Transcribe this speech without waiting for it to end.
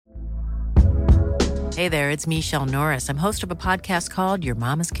Hey there, it's Michelle Norris. I'm host of a podcast called Your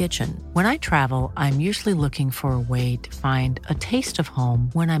Mama's Kitchen. When I travel, I'm usually looking for a way to find a taste of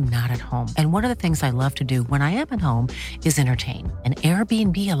home when I'm not at home. And one of the things I love to do when I am at home is entertain. And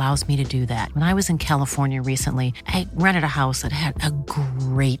Airbnb allows me to do that. When I was in California recently, I rented a house that had a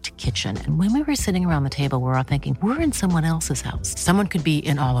great kitchen. And when we were sitting around the table, we were all thinking, we're in someone else's house. Someone could be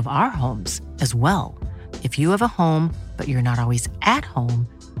in all of our homes as well. If you have a home, but you're not always at home,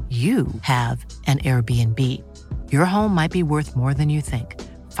 you have an Airbnb. Your home might be worth more than you think.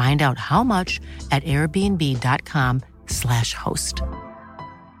 Find out how much at airbnb.com/host.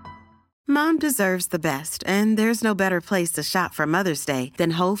 Mom deserves the best, and there's no better place to shop for Mother's Day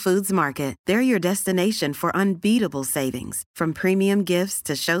than Whole Foods Market. They're your destination for unbeatable savings, from premium gifts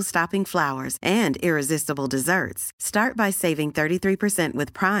to show-stopping flowers and irresistible desserts. Start by saving 33%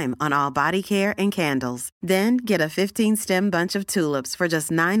 with Prime on all body care and candles. Then get a 15-stem bunch of tulips for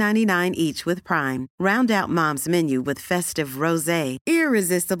just $9.99 each with Prime. Round out Mom's menu with festive rosé,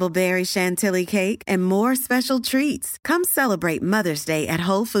 irresistible berry chantilly cake, and more special treats. Come celebrate Mother's Day at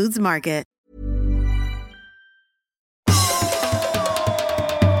Whole Foods Market.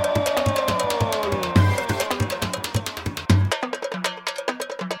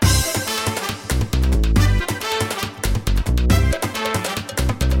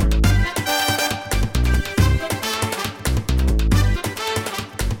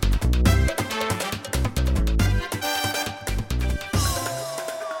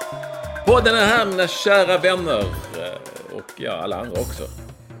 Podden är här, mina kära vänner. Och ja, alla andra också.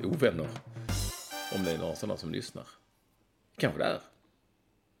 Ovänner. Om det är någon sådana som lyssnar. Kanske det är.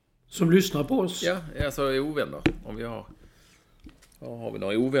 Som lyssnar på oss? Ja, alltså ovänner. Om vi har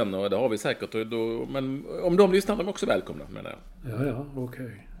några ovänner, det har vi säkert. Men om de lyssnar, de är också välkomna, menar jag. Ja,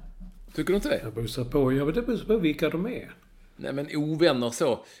 okej. Tycker du inte det? Jag bussar på. Jag vet inte på vilka de är. Nej, men ovänner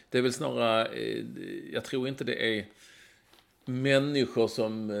så. Det är väl snarare... jag tror inte det är människor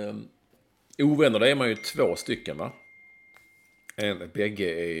som... ovänner, det är man ju 2 stycken, va?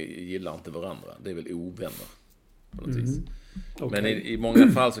 Bägge gillar inte varandra. Det är väl ovänner på något vis. Okay. Men i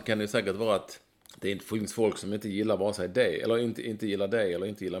många fall så kan det säkert vara att det inte finns folk som inte gillar vare sig dig, eller inte gillar dig, eller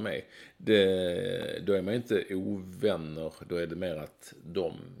inte gillar mig. Då är man inte ovänner. Då är det mer att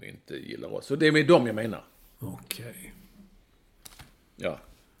de inte gillar oss. Så det är med dem jag menar. Okej. Ja.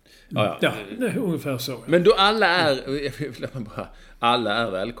 Ja, det är ungefär så. Ja. Men då alla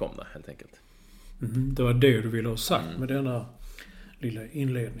är välkomna, helt enkelt. Det var det du ville ha sagt med denna lilla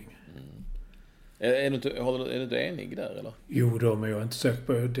inledning. Är du inte enig där, eller? Jo då, men jag är inte säker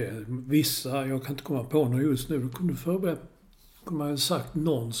på det. Vissa, jag kan inte komma på något just nu. Då kunde man ha sagt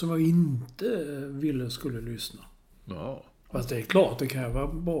någon som jag inte ville skulle lyssna. Ja. Fast det är klart, det kan vara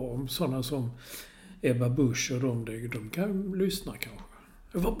bra om sådana som Ebba Busch och de kan lyssna kanske.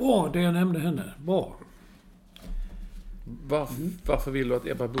 Det var bra det jag nämnde henne. Bra. Varför vill du att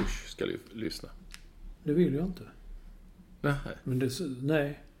Ebba Busch ska lyssna? Det vill jag inte. Nej. Men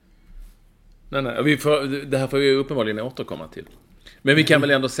nej. Nej. Det här får vi uppenbarligen återkomma till. Men vi kan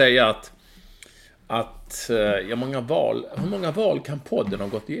väl ändå säga att hur många val kan podden ha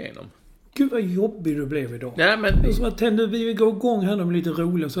gått igenom? Gud vad jobbig du blev idag. Nej, men... Vi går igång här med lite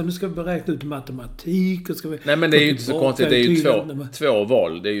roligt. Så nu ska vi beräkna ut matematik. Och ska vi... Nej, men det är ju inte så konstigt. Det är ju två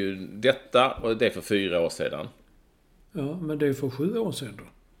val. Det är ju detta och det är för 4 år sedan. Ja, men det är för 7 år sedan då.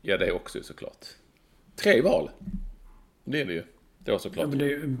 Ja, det är också såklart. 3 val. Det är det ju. Det var såklart. Ja, men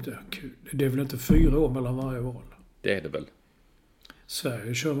det är väl inte 4 år mellan varje val? Det är det väl.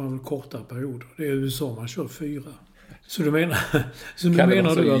 Sverige kör man väl kortare perioder. Det är USA man kör 4. Så du menar... kan det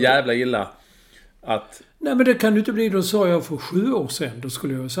vara så jävla illa att... Nej, men det kan ju inte bli. Då sa jag för 7 år sedan. Då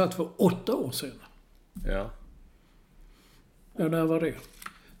skulle jag ha sagt för 8 år sedan. Ja. Ja, när var det?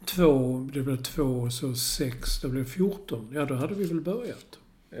 2, det blev 2, så 6, det blev 14. Ja, då hade vi väl börjat.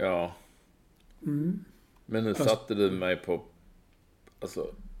 Ja. Men nu satte du mig på... Alltså...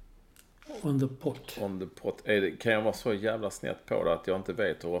 On the pot. Kan jag vara så jävla snett på det att jag inte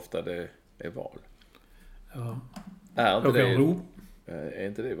vet hur ofta det är val? Ja. Är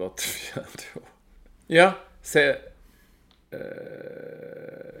inte det vart 4 år? Ja,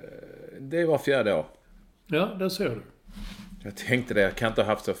 det var 4 år. Ja, där ser du. Jag tänkte det, jag kan inte ha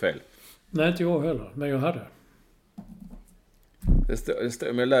haft så fel. Nej, inte jag heller, men jag hade. Det står,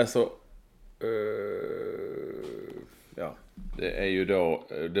 men jag läser... ja, det är ju då...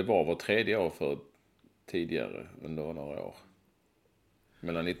 Det var vårt 3:e år för tidigare under några år.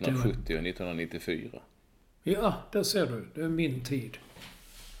 Mellan 1970 och 1994. Ja, där ser du. Det är min tid.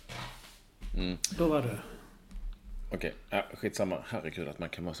 Då var det. Okej, ja, skitsamma. Herregud att man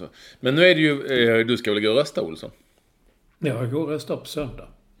kan vara så... Men nu är det ju... du ska väl gå och rösta, Olsson? Ja, jag går och rösta på söndag.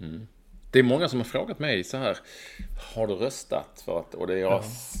 Det är många som har frågat mig så här, har du röstat? Och det jag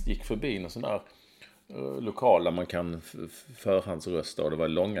gick förbi någon sån där lokal där man kan förhandsrösta och det var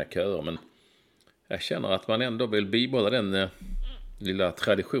långa köer. Men jag känner att man ändå vill bibehålla den lilla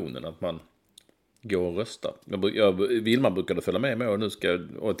traditionen att man går och röstar. Vilma brukade följa med mig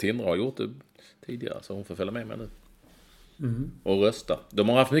och Tindra har gjort det tidigare, så hon får följa med mig nu. Och rösta. De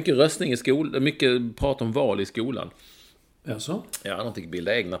har haft mycket röstning i skolan, mycket prat om val i skolan. Jaså? Ja, de fick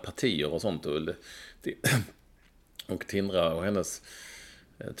bilda egna partier och sånt. Och Tindra och hennes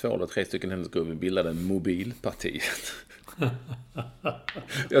 2 eller 3 stycken hennes grupp bildade mobilpartiet.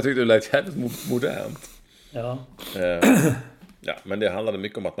 Jag tyckte det lät jävligt modernt. Ja. Ja, men det handlade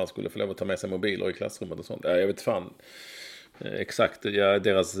mycket om att man skulle få lov att ta med sig mobiler i klassrummet och sånt. Jag vet fan exakt.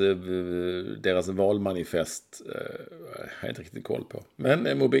 Deras valmanifest har jag inte riktigt koll på.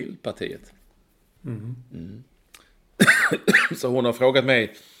 Men mobilpartiet. Så hon har frågat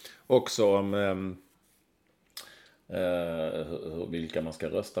mig också om vilka man ska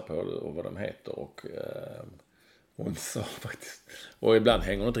rösta på och vad de heter. Och hon sa faktiskt, och ibland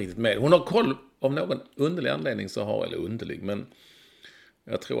hänger hon inte riktigt med. Hon har koll, av någon underlig anledning eller underlig, men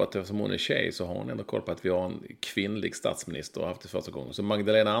jag tror att eftersom hon är tjej så har hon ändå koll på att vi har en kvinnlig statsminister och haft det första gången. Så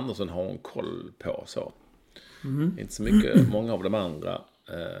Magdalena Andersson har hon koll på så. Inte så mycket, många av de andra.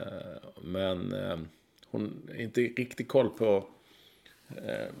 Men hon är inte riktigt koll på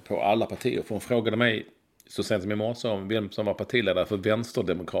alla partier. För hon frågade mig så sent som i morse om vem som var partiledare för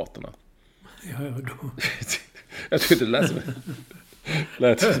Vänsterdemokraterna. Ja, då. Jag tyckte det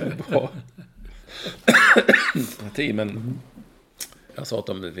lät så bra. Parti, men jag sa att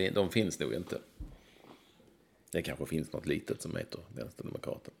de finns nog inte. Det kanske finns något litet som heter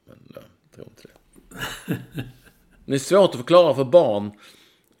Vänsterdemokraterna, men jag tror inte det. Det är svårt att förklara för barn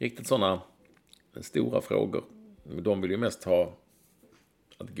riktigt sådana stora frågor. De vill ju mest ha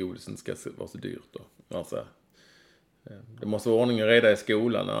att godisen ska vara så dyrt då. Alltså, det måste vara ordning och reda i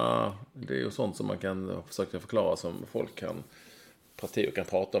skolan. Ja, det är ju sånt som man kan försöka förklara, som partier kan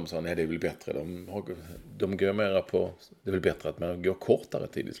prata om. Så nej, det är väl bättre. De går mera på, det är väl bättre att man går kortare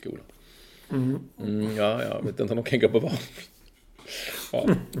tid i skolan. Ja, jag vet inte om de kan gå på vad.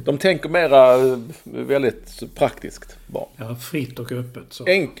 Ja, de tänker mera väldigt praktiskt bara. Ja, fritt och öppet. Så.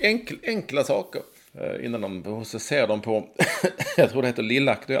 Enkla saker. Innan så ser de på, jag tror det heter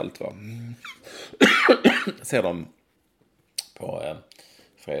Lilla Aktuellt, va? Ser de på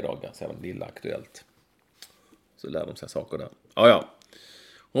fredagar, ser de Lilla Aktuellt. Så lär de sig saker där. Ja.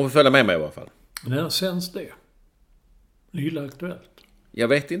 Hon får följa med mig i alla fall. När sänds det? Lilla Aktuellt? Jag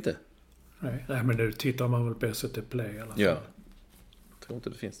vet inte. Nej, men nu tittar man väl på SVT Play i alla fall. Ja. Jag tror inte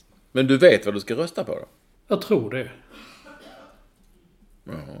det finns. Men du vet vad du ska rösta på då? Jag tror det.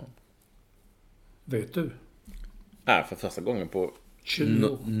 Jaha. Vet du? För första gången på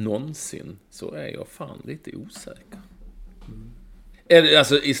någonsin så är jag fan lite osäker.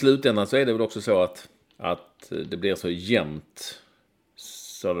 Alltså i slutändan så är det väl också så att det blir så jämnt,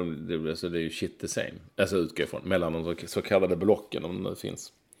 så det är ju shit the same. Alltså utgår ifrån mellan de så kallade blocken, om det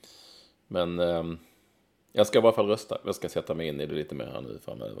finns. Men jag ska i alla fall rösta. Jag ska sätta mig in i det lite mer här nu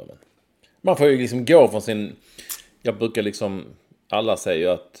framöver. Men man får ju liksom gå från sin... Jag brukar liksom... Alla säger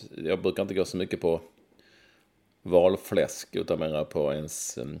att jag brukar inte gå så mycket på valfläsk utan mer på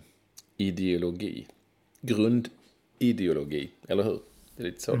ens ideologi. Grundideologi, eller hur? Det är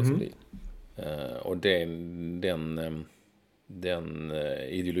lite så det ska bli. Och den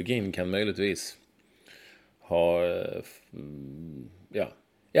ideologin kan möjligtvis ha...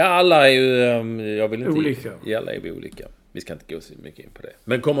 Ja, alla är ju... jag vill inte... Olika. Ja, alla är vi olika. Vi ska inte gå så mycket in på det.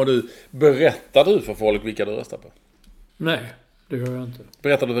 Men berättar du för folk vilka du röstar på? Nej, det gör jag inte.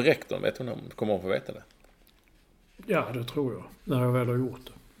 Berättar du för rektorn? Vet hon om? Kommer hon få veta det? Ja, det tror jag. När jag väl har gjort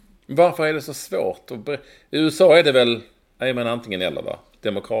det. Varför är det så svårt? I USA är det väl antingen eller, va?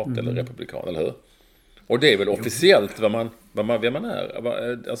 Demokrat eller republikan, eller hur? Och det är väl officiellt vem man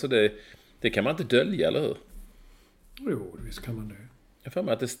är. Alltså det kan man inte dölja, eller hur? Jo, visst kan man det. Jag får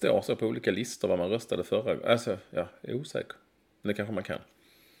mig att det står så på olika listor vad man röstade förra. Alltså, jag är osäker. Men det kanske man kan.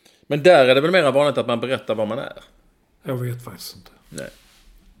 Men där är det väl mer vanligt att man berättar vad man är. Jag vet faktiskt inte.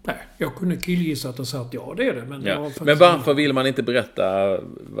 Nej, jag kunde killgissa och säga att ja, det är det. Men varför vill man inte berätta?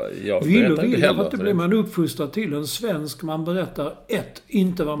 Vill, för att det blir man uppfostrad till. En svensk, man berättar 1,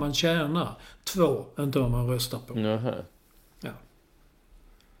 inte vad man tjänar. 2, inte vad man röstar på. Jaha. Ja.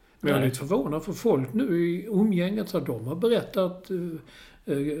 Men jag är lite förvånad för folk nu i umgänget så de har berättat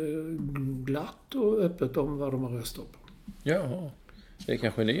glatt och öppet om vad de har röstat på. Ja, det är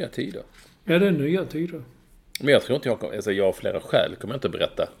kanske nya tider. Ja, det är nya tider. Men jag tror inte jag har flera skäl kommer jag inte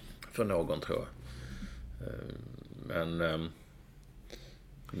berätta för någon, tror jag. Men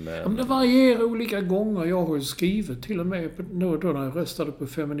Men det varierar olika gånger. Jag har ju skrivit till och med då när jag röstade på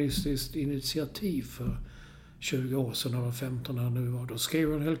Feministiskt initiativ för 20 år sedan eller 15 när nu var. Då skrev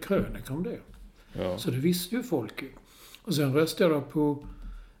jag en hel krönika om det. Ja. Så det visste ju folk ju. Och sen röstade jag på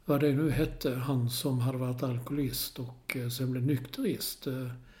vad det nu hette. Han som hade varit alkoholist och sen blev nykterist.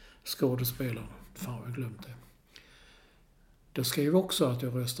 Skådespelaren. Fan, jag glömt det. Det skrev också att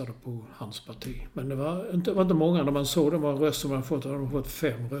jag röstade på hans parti. Men det var inte många. När man såg de röster man fått, hade de fått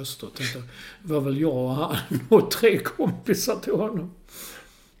 5 röster. Jag tänkte, det var väl jag och han och 3 kompisar till honom.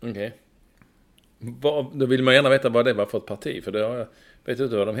 Okej. Då vill man gärna veta vad det var för ett parti. För det har jag vet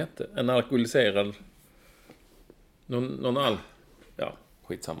inte vad de hette. En alkoholiserad... Ja,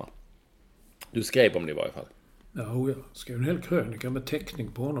 skitsamma. Du skrev om det i varje fall. Ja, jag skrev en hel krönika med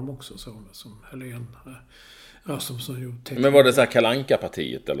teckning på honom också. Som Helene Rasmusson gjorde teckning. Men var det så här Kalle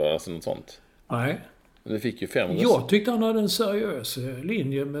Anka-partiet eller alltså något sånt? Nej. Du fick ju 5 röster. Jag tyckte han hade en seriös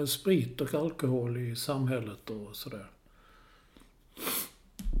linje med sprit och alkohol i samhället och sådär.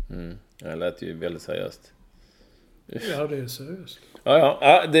 Det lät ju väldigt seriöst. Ja, det är seriöst.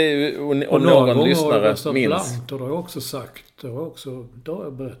 Ja, det är ju... Och någon lyssnare minns... Blankt, och det har jag också sagt. Då har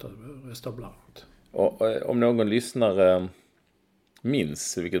jag berättat att rösta blankt. Och om någon lyssnare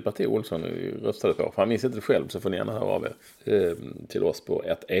minns vilket parti Olsson röstade på, för han minns inte det själv, så får ni gärna höra av er till oss på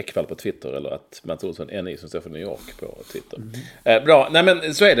 @ekvall på Twitter eller Mats Olsson NI som står för New York på Twitter. Bra, nej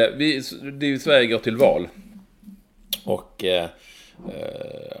men så är det. Sverige går till val. Och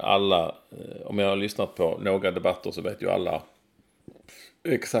alla, om jag har lyssnat på några debatter så vet ju alla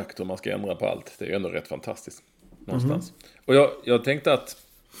exakt hur man ska ändra på allt. Det är ju ändå rätt fantastiskt någonstans. Och jag tänkte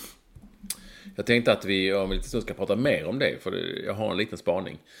att vi om lite stund ska prata mer om det, för jag har en liten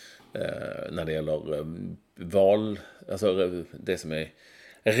spaning när det gäller val, alltså det som är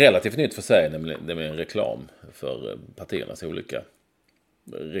relativt nytt för sig, nämligen en reklam för partiernas olika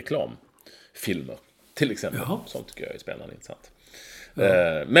reklamfilmer till exempel. Jaha. Sånt tycker jag är spännande och intressant.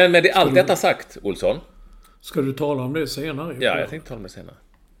 Men med allt detta sagt, Olsson. Ska du tala om det senare? Ja, jag tänkte tala om det senare.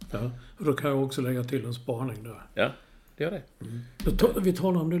 Ja, och då kan jag också lägga till en spaning där. Ja, det gör det. Vi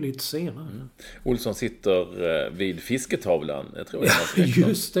talar om det lite senare. Olsson sitter vid fisketavlan, jag tror jag.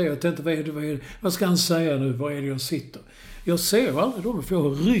 Just det, jag tänkte, vad ska han säga nu? Vad är det jag sitter? Jag ser ju aldrig dem, för jag har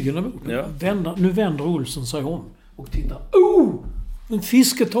ryggen emot mig. Ja. Nu vänder Olsson sig om och tittar. En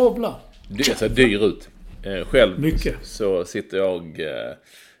fisketavla! Det ser dyr ut. Själv Mycket. så sitter jag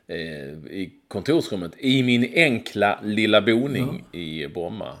i kontorsrummet i min enkla lilla boning i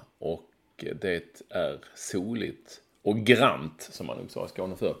Bromma. Och det är soligt och grant, som man nog sa i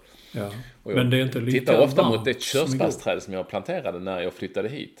Skåne för. Ja. Och Men det är inte lika tittar ofta varmt mot ett körsbärsträd som jag planterade när jag flyttade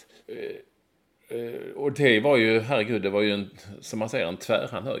hit. Och det var ju, herregud, det var ju som man säger, en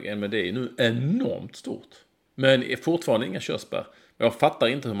tvärhand hög. Men det är ju nu enormt stort. Men är fortfarande inga körsbär. Jag fattar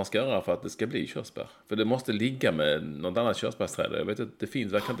inte hur man ska göra för att det ska bli körsbär. För det måste ligga med något annat körsbärsträd. Jag vet att det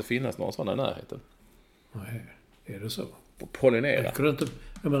verkar inte finnas någon sån i närheten. Nej, är det så? Pollinera. Räcker det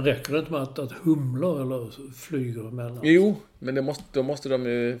inte med att humlor eller flyger emellan? Jo, men då måste de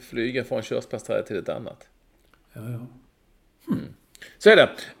ju flyga från körsbärsträd till ett annat. Ja. Så är det.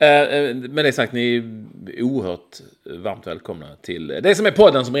 Men det sagt, ni är oerhört varmt välkomna till det som är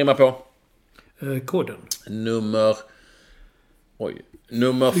podden som rimmar på. Koden. Nummer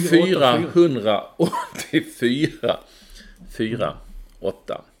 484.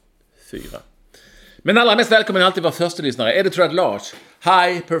 484. Men allra mest välkommen alltid vara första lyssnare, editor at large,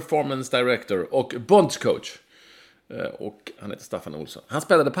 high performance director och bondscoach. Och han heter Staffan Olsson. Han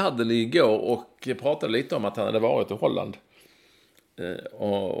spelade paddel igår och pratade lite om att han hade varit i Holland.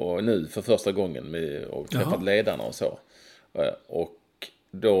 Och nu för första gången och träffat ledarna och så. Och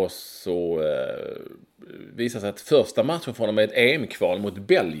då så visar sig att första matchen från dem är ett EM-kval mot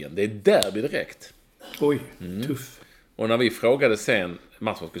Belgien. Det är derby direkt. Oj, tuff. Och när vi frågade sen,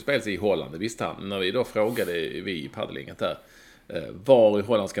 matchen skulle spelas i Holland, det visste han. När vi då frågade vi i paddelinget där, var i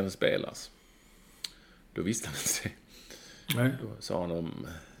Holland ska den spelas? Då visste han inte. Nej. Då sa han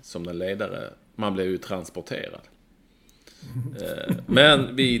som den ledare, man blev ju transporterad.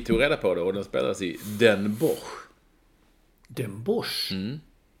 Men vi tog reda på det och den spelades i Den Bosch. Den Bosch?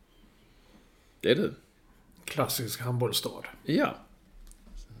 Det är du. Klassisk handbollsstad. Ja.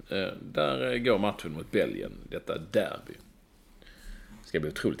 Där går matchen mot Belgien. Detta derby. Det ska bli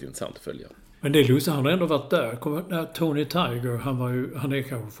otroligt intressant att följa. Men det är lustigt, han har ändå varit där. Tony Tiger, han är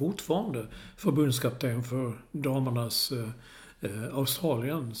kanske fortfarande förbundskapten för damernas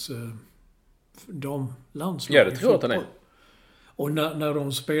Australiens damlandslag. Ja, det tror jag att han är. Och när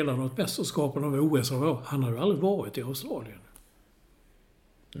de spelar något mästerskap av OS, han har ju aldrig varit i Australien.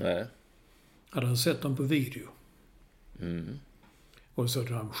 Nej. Hade han sett dem på video. Och så har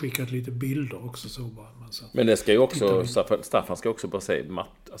de skickat lite bilder också så bara. Men det ska ju också, Staffan ska också bara säga,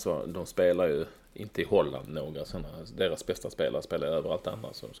 alltså de spelar ju inte i Holland några sådana, deras bästa spelare spelar överallt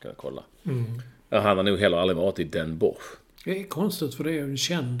annars, så de ska kolla. Ja, han har nog heller aldrig varit i Den Bosch. Det är konstigt för det är en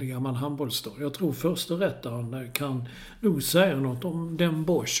känd gammal handbollsstad. Jag tror första rättaren kan nog säga något om Den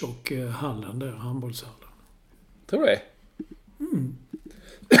Bosch och hallen där, handbollshallen. Tror du det?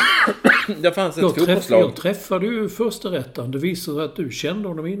 Det fanns ett fotbollslag. Jag träffade ju första rättaren. Det visade sig att du kände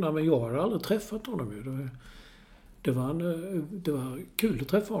honom innan, men jag har aldrig träffat honom. Det var kul att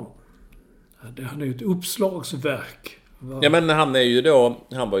träffa honom. Han är ju ett uppslagsverk. Ja, men han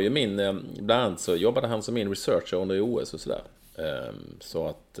var ju min, bland annat så jobbade han som min researcher under OS och sådär. Så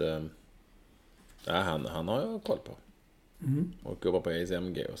att han har jag koll på. Och jobbar på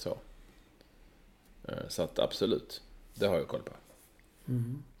ESMG och så. Så att absolut, det har jag koll på.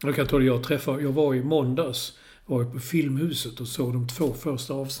 Jag kan ta jag var i måndags, var på Filmhuset och såg de 2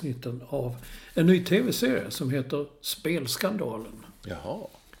 första avsnitten av en ny tv-serie som heter Spelskandalen. Jaha.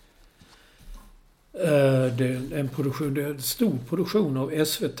 Det är en stor produktion av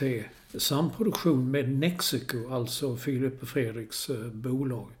SVT, samproduktion med Nexico, alltså Filip och Fredriks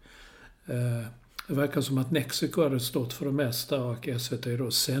bolag. Det verkar som att Nexico hade stått för det mesta och SVT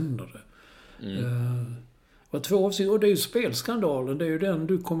då sände det. Och 2 avsnitt, och det är ju Spelskandalen, det är ju den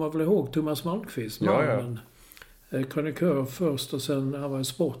du kommer väl ihåg, Thomas Malmqvist, mannen. Krönikör först och sen han var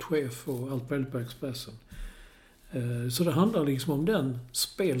sportchef och allt möjligt på Expressen. Så det handlar liksom om den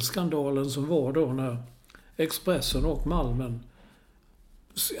spelskandalen som var då när Expressen och Malmen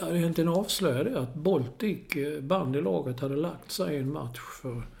egentligen avslöjade att Baltic, bandylaget, hade lagt sig i en match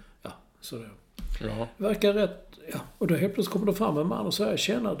för, sådär. Jaha. Verkar rätt, och då helt plötsligt kommer det fram en man och säger,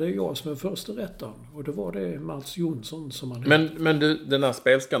 tjena, det är jag som är första rättaren. Och det var det Mats Jonsson som han heter. Men du, den här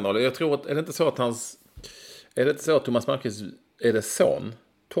spelskandalen, jag tror att, är det inte så att Thomas Malmqvist är det son?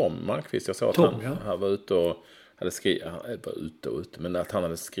 Tom Malmqvist, jag sa att han var ute och hade skrivit, men att han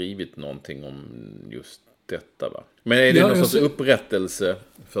hade skrivit någonting om just detta, va? Men är det någon sorts upprättelse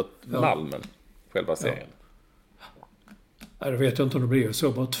för Malmen, själva serien? Jag vet inte om det blir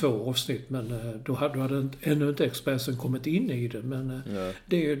så, bara 2 avsnitt, men då hade ännu inte Expressen kommit in i det. Men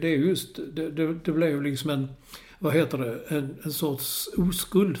det är just, det blev ju liksom en sorts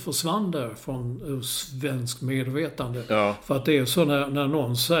oskuld försvann där från svensk medvetande. Ja. För att det är så när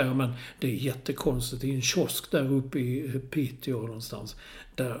någon säger, men det är jättekonstigt, i en kiosk där uppe i Piteå någonstans,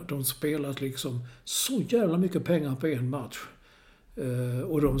 där de spelat liksom så jävla mycket pengar på en match.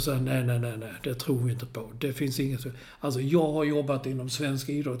 Och de säger nej, det tror vi inte på. Det finns inget. Alltså jag har jobbat inom svensk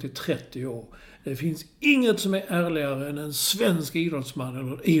idrott i 30 år. Det finns inget som är ärligare än en svensk idrottsman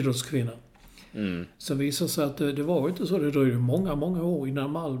eller idrottskvinna. Så visar sig att det var inte så. Det dröjde många år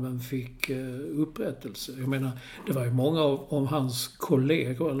innan Malmen fick upprättelse. Jag menar, det var ju många av hans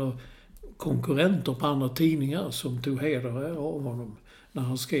kollegor eller konkurrenter på andra tidningar som tog heder av honom när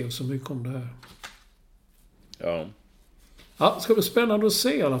han skrev så mycket om det här. Ja. Ja, ska bli spännande att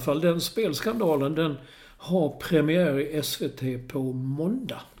se i alla fall. Den spelskandalen, den har premiär i SVT på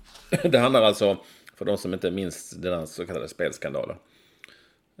måndag. Det handlar alltså, för de som inte minns den här så kallade spelskandalen,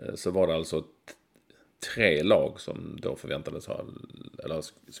 så var det alltså 3 lag som då förväntades ha, eller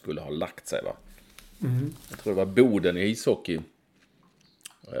skulle ha lagt sig, va? Jag tror det var Boden i ishockey.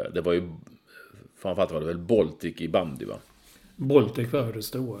 Det var ju, framförallt var det väl Baltic i bandy, va? Baltic var det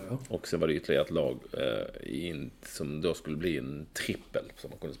stora, ja. Och sen var det ytterligare ett lag som då skulle bli en trippel som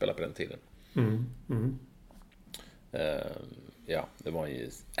man kunde spela på den tiden. Det var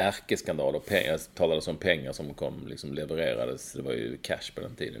en ärkeskandal och pengar, talades om pengar som liksom levererades. Det var ju cash på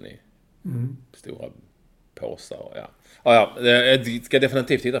den tiden i stora påsar. Jag ska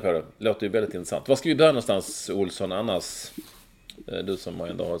definitivt titta på det. Det låter ju väldigt intressant. Var ska vi börja någonstans, Olsson, annars? Du som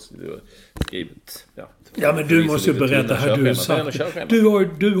ändå har skrivit... Ja, men du måste ju berätta här du har sagt.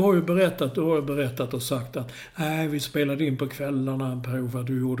 Du har ju berättat och sagt att vi spelade in på kvällarna en period för att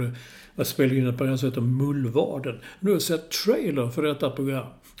du spelade in ett program som heter Mullvaden. Nu har jag sett trailer för detta program.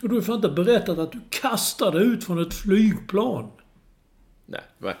 Och du har fan inte berättat att du kastade ut från ett flygplan. Nej,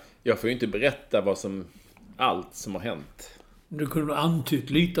 men jag får ju inte berätta allt som har hänt. Du kunde ha antytt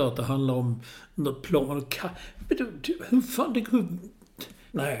lite att det handlar om något plan. Hur fan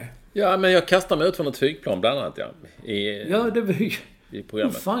nej. Ja, men jag kastar mig ut från ett flygplan bland annat, i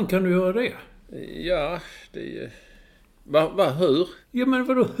programmet. Hur fan kan du göra det? Ja, det är... Hur? Ja, men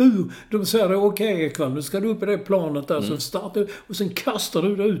vadå hur? De säger okej, ikväll, nu ska du upp i det planet där, så startar du, och sen kastar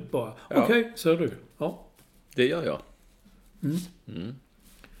du det ut bara. Ja. Okej, säger du. Ja. Det gör jag.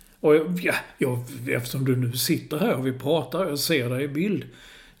 Och eftersom du nu sitter här och vi pratar, jag ser dig i bild,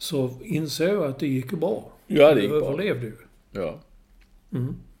 så inser jag att det gick bra. Ja, det gick bra. Överlevde du. Ja.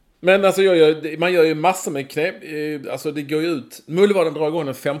 Men alltså man gör ju massor med knep. Alltså det går ju ut. Mullvaden drar igång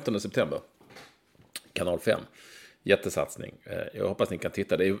den 15 september. Kanal 5. Jättesatsning. Jag hoppas ni kan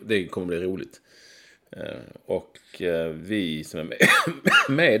titta. Det kommer bli roligt. Och vi som är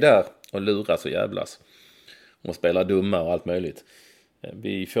med där och luras och jävlas. Och spelar dumma och allt möjligt.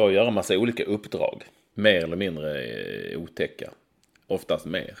 Vi får göra massa olika uppdrag. Mer eller mindre otäcka. Oftast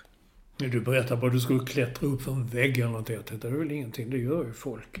mer. Du berättar bara att du skulle klättra upp för en vägg eller något. Det är väl ingenting. Det gör ju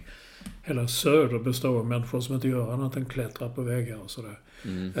folk. Hela söder består av människor som inte gör annat än klättra på väggar och sådär.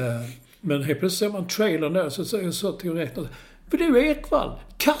 Men helt plötsligt ser man trailern där så säger jag så till räkna. För det är ju Ekvall.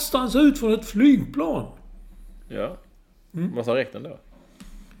 Kastar han sig ut från ett flygplan. Ja. Vad sa räknen då?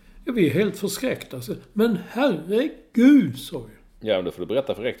 Ja, vi är helt förskräckta. Men herregud, sa vi. Ja, då får du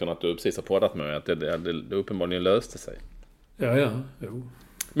berätta för rektorn att du precis har poddat med mig. Att det uppenbarligen löste sig. Ja. Jo.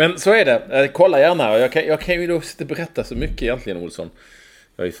 Men så är det. Kolla gärna. Jag kan ju då inte berätta så mycket egentligen, Olsson.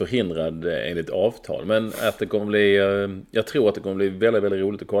 Jag är förhindrad enligt avtal. Men att det kommer bli... Jag tror att det kommer bli väldigt, väldigt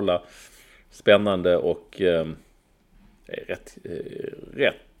roligt att kolla. Spännande och...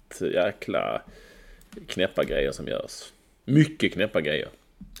 rätt jäkla knäppa grejer som görs. Mycket knäppa grejer.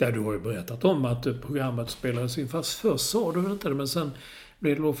 Ja, du har ju berättat om att programmet spelades in. Fast först sa du väl inte det. Men sen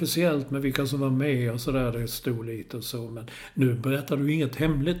blev det officiellt med vilka som var med och sådär. Det stod lite och så. Men nu berättar du inget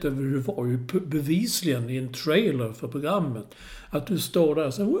hemligt över hur det var ju bevisligen i en trailer för programmet. Att du står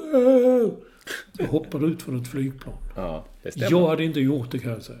där så wow! Och hoppar ut från ett flygplan. Ja, det stämmer. Jag hade inte gjort det,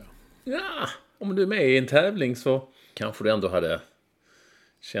 kan jag säga. Ja, om du är med i en tävling så kanske du ändå hade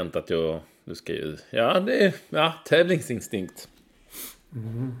känt att du ska ju... Ja, tävlingsinstinkt.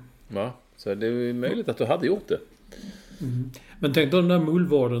 Ja, så det är möjligt att du hade gjort det. Men tänk då den där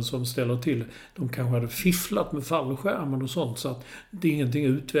mullvaden som ställer till. De kanske hade fifflat med fallskärmen och sånt så att det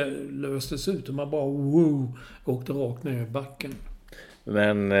ingenting löstes ut. Och man bara åkte rakt ner i backen.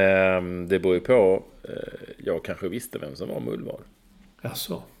 Men det beror ju på... jag kanske visste vem som var mullvad.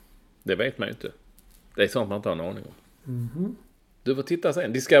 Jaså? Det vet man ju inte. Det är sånt man inte har en aning om. Du får titta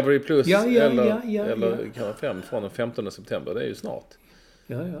sen. Discovery Plus eller Kanal 5 från den 15 september. Det är ju snart.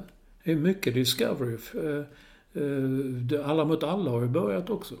 Ja. Det är mycket Discovery. Alla mot alla har ju börjat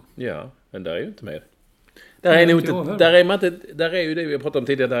också. Ja, men där är ju inte med. Där är ju det vi har pratat om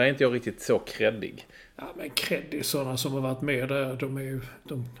tidigare. Där är inte jag riktigt så kreddig. Ja, men kreddig sådana som har varit med där.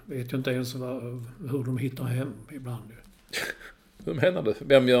 De vet ju inte ens hur de hittar hem ibland. Hur menar du?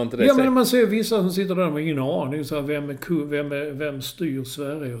 Vem gör inte det? Ja, men man ser vissa som sitter där med ingen aning. Så här, vem styr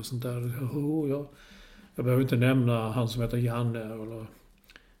Sverige och sånt där. Jag behöver inte nämna han som heter Janne. Eller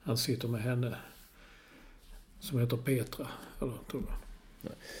han sitter med henne. Som heter Petra. Eller tror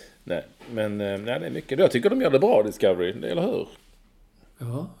jag. Nej, men det är mycket. Jag tycker de gör det bra, Discovery. Eller hur?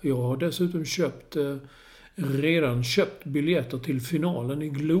 Ja, jag har dessutom redan köpt biljetter till finalen i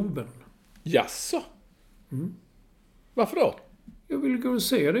Globen. Jaså? Varför då? Jag vill gå och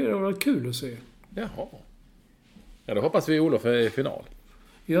se det. Det var kul att se. Jaha. Ja, då hoppas vi Olof är i final.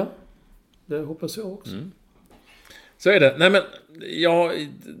 Ja, det hoppas jag också. Så är det. Nej, men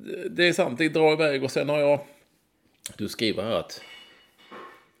det är sant. Det drar iväg och sen har jag... Du skriver här att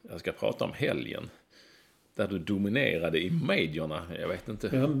jag ska prata om helgen. Där du dominerade i medierna. Jag vet inte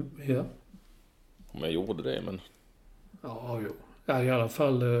Ja. om jag gjorde det, men... Ja, jo. Ja, i alla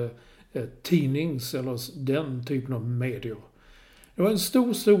fall tidnings eller den typen av medier. Det var en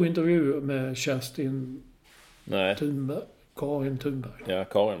stor intervju med Karin Thunberg. Ja,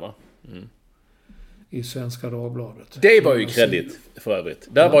 Karin, va? I Svenska Dagbladet. Det var ju kreddigt för övrigt.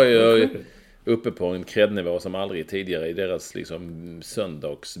 Där var jag uppe på en kreddnivå som aldrig tidigare i deras liksom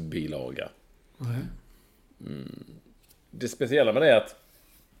söndagsbilaga. Det speciella med det är att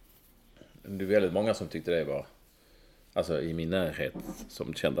det är väldigt många som tyckte det var, alltså i min närhet,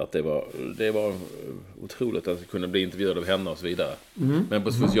 som kände att det var otroligt att det kunde bli intervjuad av henne och så vidare. Men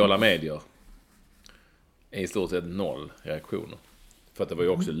på sociala medier är i stort sett 0 reaktioner. För att det var ju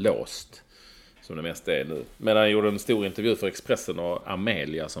också låst, som det mesta är nu. Men han gjorde en stor intervju för Expressen och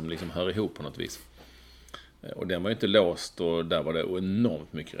Amelia som liksom hör ihop på något vis. Och den var ju inte låst och där var det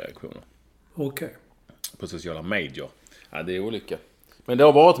enormt mycket reaktioner. Okej. På sociala medier. Ja, det är olika. Men det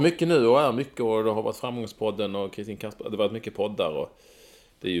har varit mycket nu och är mycket, och det har varit Framgångspodden och Kristin Kasper. Det har varit mycket poddar och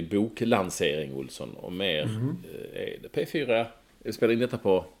det är ju boklansering, Olsson, och mer är det P4. Jag spelar in detta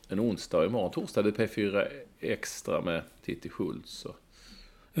på en onsdag, imorgon torsdag det är P4 Extra med Titti Schultz.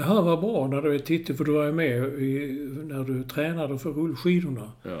 Jaha, vad bra när du är Titti, för du var ju med när du tränade för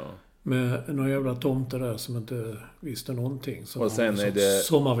rullskidorna. Ja. Med någon jävla tomte där som inte visste någonting. Och sen är det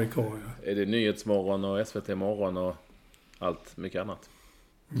sommarvikarie. Är det Nyhetsmorgon och SVT Morgon och allt mycket annat.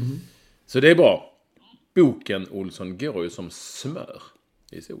 Så det är bra. Boken, Olsson, går ju som smör.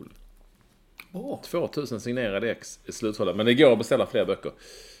 i sol. Bra. 2000 signerade ex i slutsålda. Men det går att beställa fler böcker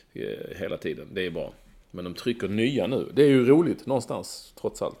hela tiden. Det är bra. Men de trycker nya nu. Det är ju roligt någonstans,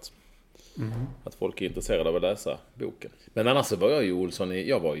 trots allt. Att folk är intresserade av att läsa boken. Men annars så var jag ju Olsson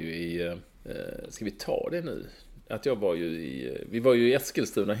jag var ju i... ska vi ta det nu? Att jag var ju vi var ju i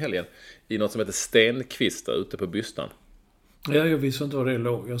Eskilstuna helgen i något som heter Stenkvista ute på Bystan. Ja, jag visste inte vad det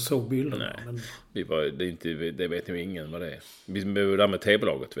låg. Jag såg bilderna. Nej, men... det vet ju ingen vad det är. Vi var där med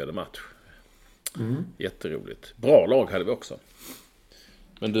TV-laget, vi hade match. Jätteroligt. Bra lag hade vi också.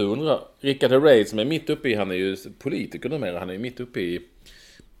 Men du undrar, Richard Herrey som är mitt uppe i, han är ju politiker numera, han är ju mitt uppe i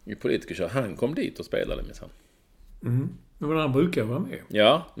politikerkör. Han kom dit och spelade med han. Men han brukar vara med.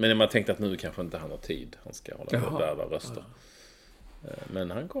 Ja, men man tänkte att nu kanske inte han har tid. Han ska hålla på och värva röster.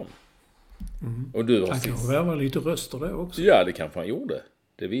 Men han kom. Och du har han kan värva lite röster där också. Ja, det kanske han gjorde.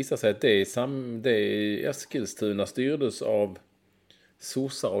 Det visar sig att det är Eskilstuna styrdes av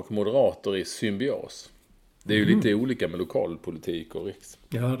sossar och moderater i symbios. Det är ju lite olika med lokalpolitik och riks.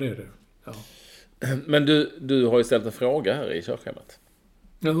 Ja, det är det. Ja. Men du har ju ställt en fråga här i körschemat.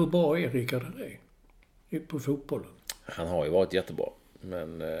 Ja, hur bra är Richard Herrey på fotbollen? Han har ju varit jättebra.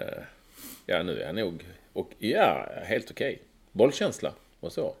 Men nu är han nog helt okej. Bollkänsla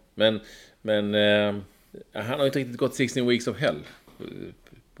och så. Men han har ju inte riktigt gått 16 weeks of hell.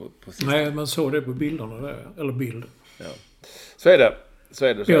 Nej, man såg det på bilderna där. Eller bild. Ja. Så är det.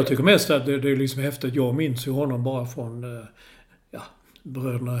 Jag tycker mest att det är liksom häftigt. Jag minns ju honom bara från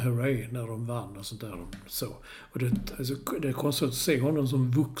bröderna Herrey när de vann och sånt där. Så. Och det är konstigt att se honom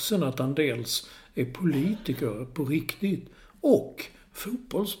som vuxen, att han dels är politiker på riktigt och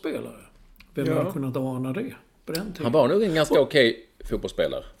fotbollsspelare. Vem hade kunnat ana det på den tiden? Han var nog en ganska okej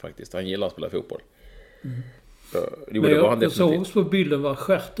fotbollsspelare faktiskt. Han gillar att spela fotboll. Men jag såg också på bilden var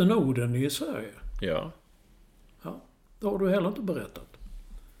stjärtenoden i Sverige. Ja. Det har du heller inte berättat.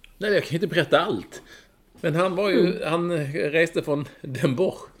 Nej, jag kan inte berätta allt. Men han var ju... Han reste från Den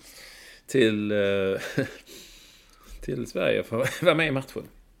Bosch till Sverige för att vara med i matchen.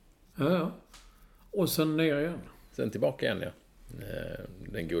 Ja. Och sen ner igen. Sen tillbaka igen, ja.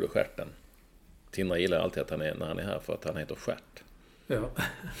 Den gode stjärten. Tindra gillar alltid att han är när han är här för att han heter Stjärt. Ja.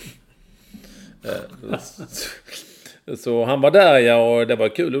 Så han var där, och det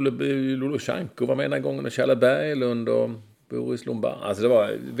var kul. Lolo Chanko var med den här gången, och Kjell Berglund och Boris Lombard. Alltså det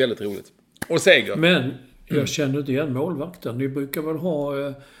var väldigt roligt. Och seger. Men jag känner inte igen målvakten. Ni brukar väl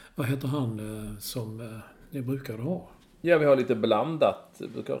ha, vad heter han som ni brukar ha? Ja, vi har lite blandat.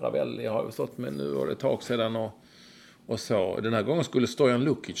 Ravelli har stått med nu, och det ett tag sedan och så. Den här gången skulle Stojan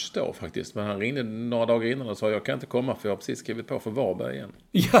Lukic stå faktiskt. Men han ringde några dagar innan och sa jag kan inte komma för jag har precis skrivit på för Varberg igen.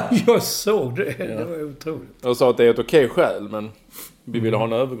 Ja, jag såg det. Ja. Det var otroligt. Jag sa att det är ett okej skäl, men vi ville ha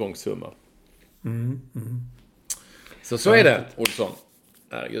en övergångssumma. Så är det, Olsson.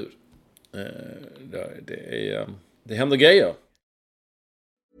 Herregud. Det händer grejer.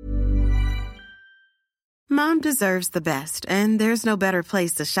 Mom deserves the best, and there's no better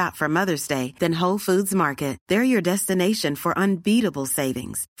place to shop for Mother's Day than Whole Foods Market. They're your destination for unbeatable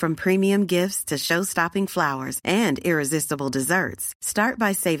savings, from premium gifts to show-stopping flowers and irresistible desserts. Start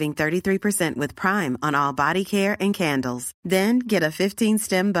by saving 33% with Prime on all body care and candles. Then get a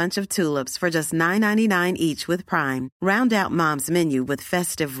 15-stem bunch of tulips for just $9.99 each with Prime. Round out Mom's menu with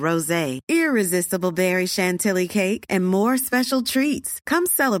festive rosé, irresistible berry chantilly cake, and more special treats. Come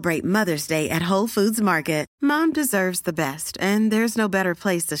celebrate Mother's Day at Whole Foods Market. Mom deserves the best, and there's no better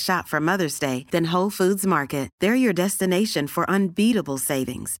place to shop for Mother's Day than Whole Foods Market. They're your destination for unbeatable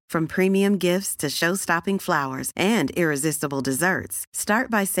savings, from premium gifts to show-stopping flowers and irresistible desserts.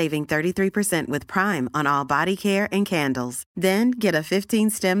 Start by saving 33% with Prime on all body care and candles. Then get a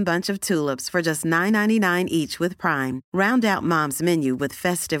 15-stem bunch of tulips for just $9.99 each with Prime. Round out Mom's menu with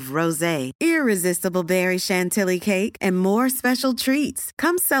festive rosé, irresistible berry chantilly cake, and more special treats.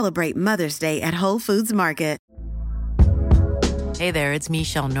 Come celebrate Mother's Day at Whole Foods Market. Hey there, it's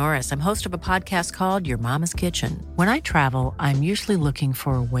Michelle Norris. I'm host of a podcast called Your Mama's Kitchen. When I travel, I'm usually looking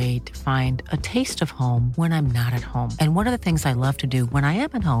for a way to find a taste of home when I'm not at home. And one of the things I love to do when I am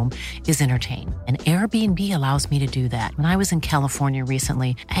at home is entertain. And Airbnb allows me to do that. When I was in California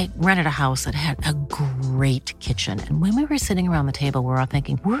recently, I rented a house that had a great kitchen. And when we were sitting around the table, we're all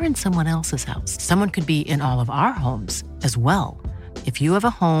thinking, we're in someone else's house. Someone could be in all of our homes as well. If you have a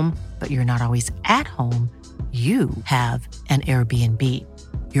home, but you're not always at home, you have an Airbnb.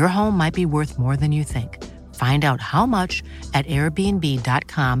 Your home might be worth more than you think. Find out how much at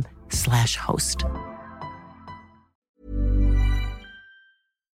airbnb.com/host.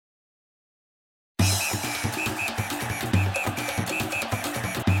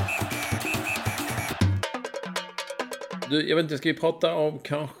 Du, jag vet inte, ska vi prata om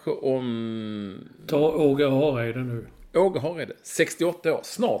kanske om... Ta Åge Hareide nu. Åge Hareide, 68 år,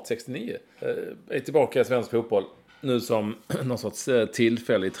 snart 69. Är tillbaka i svensk fotboll. Nu som någon sorts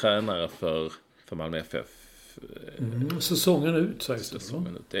tillfällig tränare för Malmö FF. Säsongen ut, sägs det.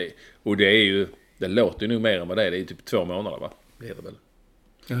 Säsongen ut. Och det är ju... Det låter ju nog mer än vad det är. Det är typ 2 månader, va? Det heter väl.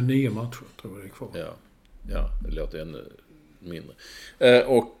 Ja, 9 matcher tror jag det är kvar. Ja, det låter ännu mindre.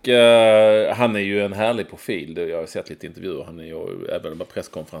 Han är ju en härlig profil. Jag har sett lite intervjuer. Han är ju, även på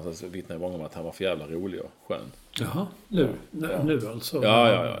presskonferensen så vittnar många om att han var för jävla rolig och skön. Jaha, nu alltså.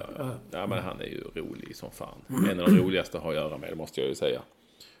 Ja, men han är ju rolig som fan. En av de roligaste att ha att göra med, det måste jag ju säga.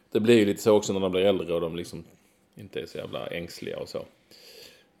 Det blir ju lite så också när de blir äldre och de liksom inte är så jävla ängsliga och så.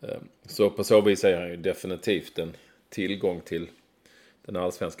 Så på så vis är han ju definitivt en tillgång till den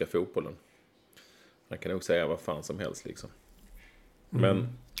allsvenska fotbollen. Man kan nog säga vad fan som helst liksom.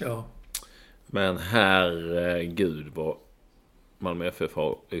 Men herregud vad Malmö FF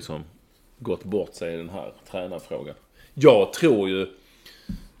har liksom gått bort sig i den här tränarfrågan. Jag tror ju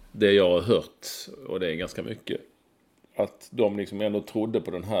det jag har hört, och det är ganska mycket, att de liksom ändå trodde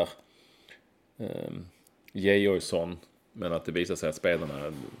på den här Georgsson, men att det visade sig att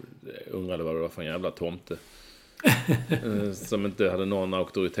spelarna undrade vad det var för en jävla tomte. Som inte hade någon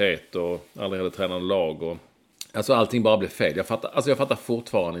auktoritet och aldrig hade tränat lag. Och, alltså allting bara blev fel. Jag fattar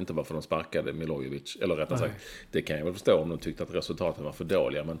fortfarande inte varför de sparkade Milojevic. Eller rättare sagt, det kan jag väl förstå om de tyckte att resultaten var för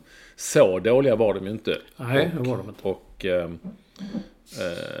dåliga. Men så dåliga var de ju inte. Nej, det var de inte. Och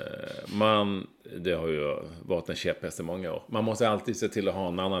det har ju varit en käpphäst i många år. Man måste alltid se till att ha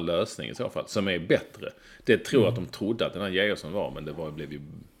en annan lösning i så fall, som är bättre. Det tror jag att de trodde att den här Georgsson var, men det blev ju,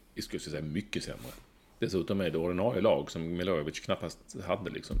 jag skulle säga, mycket sämre. Dessutom är det ordinarie lag som Milojevic knappast hade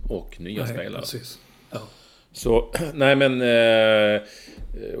liksom, och nya spelare. Precis. Ja. Så, nej men,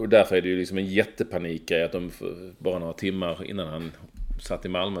 och därför är det ju liksom en jättepanik i att de bara några timmar innan han satt i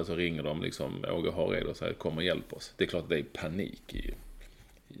Malmö så ringer de liksom Åge Hareide och säger kom och hjälp oss. Det är klart att det är panik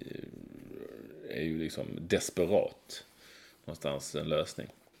är ju liksom desperat någonstans en lösning.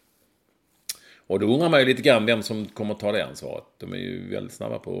 Och då undrar man ju lite grann vem som kommer att ta det ansvaret. De är ju väldigt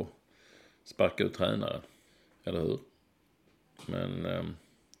snabba på att sparka ut tränare, eller hur? Men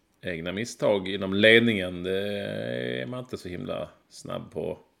egna misstag inom ledningen, det är man inte så himla snabb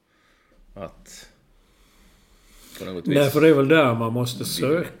på att på något vis. Nej, för det är väl där man måste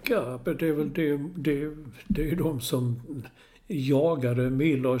söka. Det är väl det är de som jagade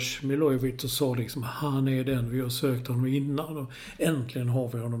Milojevic och sa liksom han är den, vi har sökt honom innan och äntligen har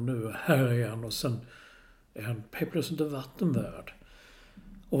vi honom nu, här är han, och sen är han plötsligt inte vattenvärd.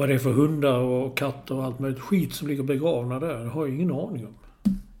 Och vad det är för hundar och katter och allt möjligt skit som ligger begravna där, det har jag ingen aning om.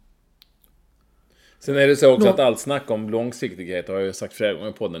 Sen är det så också att allt snack om långsiktighet, har jag ju sagt flera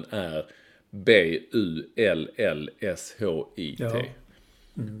gånger på den, är BULLSHIT. Ja.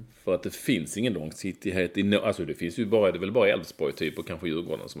 För att det finns ingen långsiktighet alltså det finns ju det är väl bara Elfsborg typ och kanske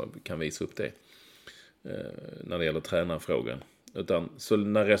Djurgården som kan visa upp det när det gäller tränarfrågan. Utan så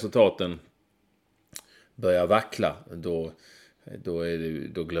när resultaten börjar vackla då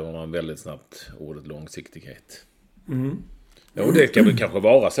glömmer man väldigt snabbt ordet långsiktighet. Ja, och det kan väl kanske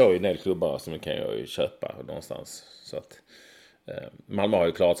vara så i en del klubbar som kan jag ju köpa någonstans. Så att Malmö har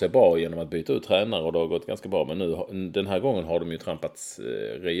ju klarat sig bra genom att byta ut tränare och det har gått ganska bra. Men nu, den här gången har de ju trampats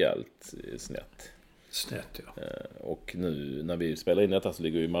rejält snett. Och nu när vi spelar in detta så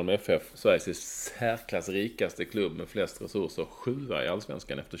ligger ju Malmö FF, Sveriges särklass rikaste klubb med flest resurser, 7:a i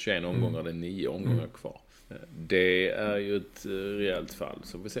Allsvenskan efter 21 omgångar, det är 9 omgångar kvar. Det är ju ett rejält fall,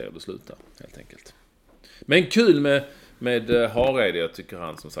 så vi ser hur det slutar helt enkelt. Men kul med Hareide, jag tycker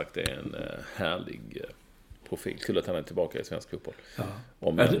han som sagt är en härlig profil. Kul att han är tillbaka i svensk fotboll. Ja.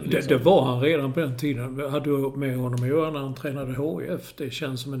 Det var han redan på den tiden. Jag hade med honom att göra när han tränade HIF. Det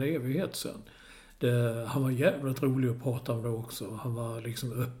känns som en evighet sedan. Han var jävligt rolig att prata om det också. Han var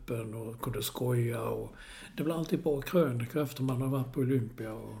liksom öppen och kunde skoja. Och det blev alltid bra krönikor efter man har varit på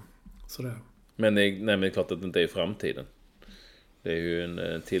Olympia och sådär. Men det är klart att det inte är framtiden. Det är ju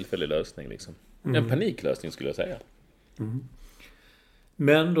en tillfällig lösning liksom. En paniklösning skulle jag säga.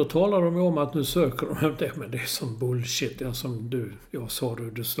 Men då talar de om att nu söker de det, men det är som bullshit. Jag sa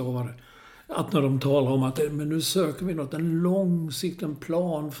du stavade. Att när de talar om att men nu söker vi något, en långsiktig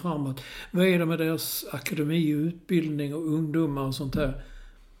plan framåt. Vad är det med deras akademi, utbildning och ungdomar och sånt där?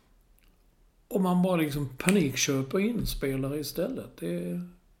 Och man bara liksom panikköper in spelare istället.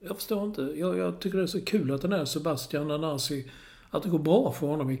 Jag förstår inte. Jag tycker det är så kul att den här Sebastian Nanasi, att det går bra för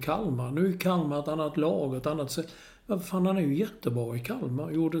honom i Kalmar. Nu är Kalmar ett annat lag, ett annat sätt. Men fan, han är ju jättebra i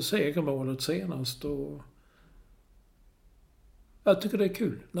Kalmar. Gjorde segermålet senast och jag tycker det är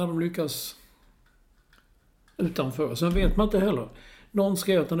kul när de lyckas. utanför. Sen vet man inte heller. Någon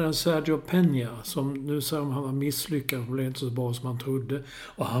skrev att den där Sergio Peña, som nu säger han var misslyckad och blev inte så bra som man trodde.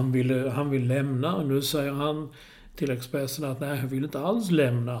 Och han vill lämna. Nu säger han till Expressen att nej, han vill inte alls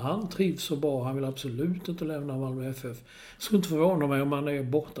lämna. Han trivs så bra. Han vill absolut inte lämna Malmö FF. Skulle inte förvåna mig om han är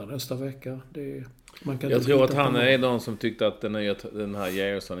borta nästa vecka. Jag tror att han är någon som tyckte att den här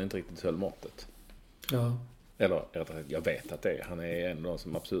Georgsson inte riktigt höll måttet. Ja. Eller jag vet att det är. Han är en av de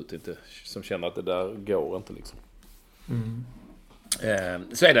som absolut inte, som känner att det där går inte liksom.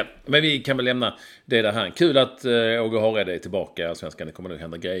 Så är det. Men vi kan väl lämna det där här. Kul att Åge Hareide är tillbaka i Allsvenskan. Det kommer nog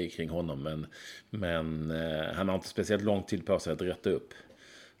hända grejer kring honom. Men han har inte speciellt lång tid på sig att rätta upp.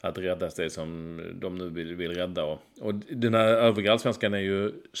 Att rädda det som de nu vill rädda. Och den här övriga Allsvenskan är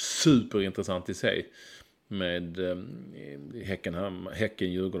ju superintressant i sig. Med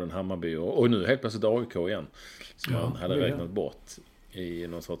Häcken, Djurgården, Hammarby och nu helt plötsligt AIK igen. Som man hade räknat bort i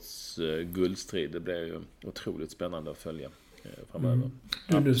någon sorts guldstrid. Det blir ju otroligt spännande att följa framöver.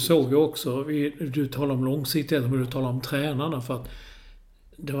 Du såg ju också, du talar om långsiktighet, men du talar om tränarna, för att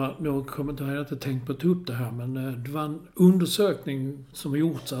det var, nu har jag inte tänkt på att ta upp det här, men det var en undersökning som har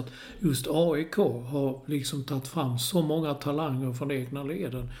gjorts att just AIK har liksom tagit fram så många talanger från egna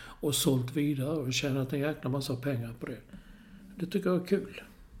leden och sålt vidare och tjänat en jäkla massa pengar på det. Det tycker jag är kul.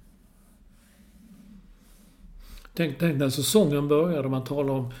 Tänk när säsongen började, man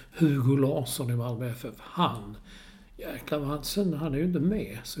talar om Hugo Larsson i Malmö FF. Han är ju inte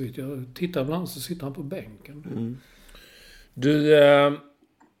med. Så jag tittar ibland så sitter han på bänken.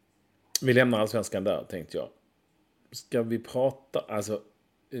 Vi lämnar Allsvenskan där, tänkte jag. Ska vi prata, alltså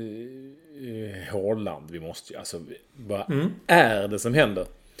Haaland, vi måste ju, alltså vad är det som händer?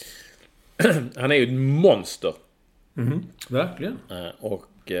 Han är ju ett monster. Verkligen.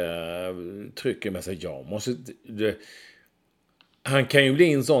 Och trycker med sig, han kan ju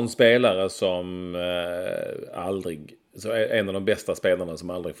bli en sån spelare som aldrig, så en av de bästa spelarna som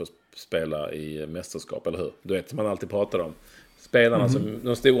aldrig får spela i mästerskap, eller hur? Du vet, som man alltid pratar om. Spelarna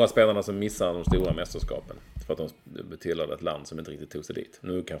de stora spelarna som missar de stora mästerskapen för att de tillhör ett land som inte riktigt tog sig dit.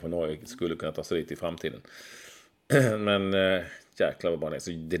 Nu kanske Norge skulle kunna ta sig dit i framtiden. Men jäklar vad bra det är.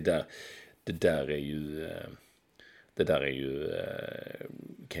 Så det där är ju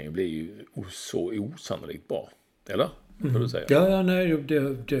kan ju bli så osannolikt bra. Eller? Får du säga? Ja, nej, det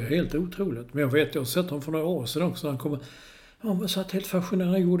är helt otroligt. Men jag har sett honom för några år sedan också. Han var satt helt fascinerad.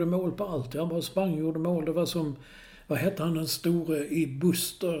 Han gjorde mål på allt. Han bara sprang och gjorde mål. Det var som, vad hette han, den store i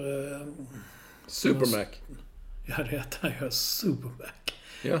Buster? Supermac. Ja, det heter han ju. Supermac.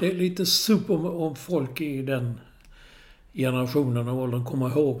 Ja. Det är lite super om folk i den generationen och åldern kommer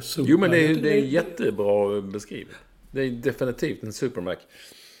ihåg Supermac. Jo, men det är jättebra beskrivet. Det är definitivt en Supermac.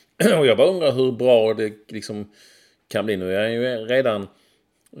 Och jag bara undrar hur bra det liksom kan bli. Nu är han ju redan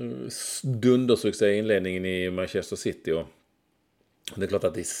dundersuccé i inledningen i Manchester City. Och det är klart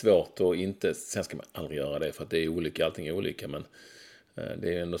att det är svårt att inte... Sen ska man aldrig göra det för att det är olika, allting är olika. Men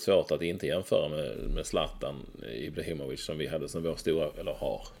det är ändå svårt att inte jämföra med Zlatan Ibrahimovic som vi hade som vår stora, eller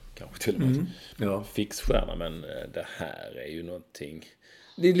har kanske till och med fixstjärna. Men det här är ju någonting...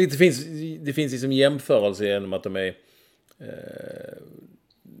 Det finns liksom jämförelse genom att de är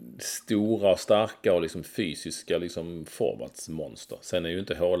stora och starka och liksom fysiska liksom forwardsmonster. Sen är ju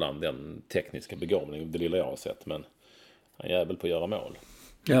inte Haaland den tekniska begåvning, det lilla jag har sett, men han är jävel på att göra mål.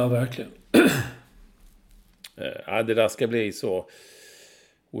 Ja, verkligen. Det där ska bli så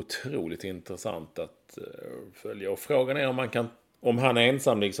otroligt intressant att följa. Och frågan är om han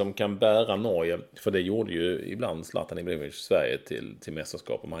ensam liksom kan bära Norge, för det gjorde ju ibland Zlatan Ibrahimovic Sverige till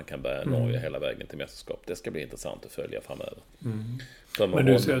mästerskap, om han kan bära Norge hela vägen till mästerskap. Det ska bli intressant att följa framöver. Men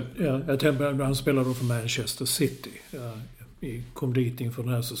jag tänker att han spelar då för Manchester City. Kom dit inför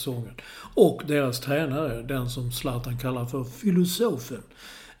den här säsongen. Och deras tränare, den som Zlatan kallar för filosofen,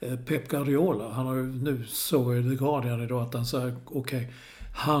 Pep Guardiola. Han har ju nu såg i The Guardian idag att han säger okej,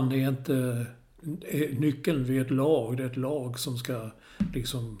 han är inte nyckeln vid ett lag. Det är ett lag som ska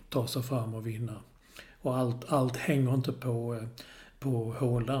liksom ta sig fram och vinna. Och allt hänger inte på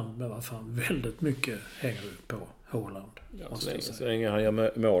Haaland, men vad fan, väldigt mycket hänger på Haaland. Ja, så länge han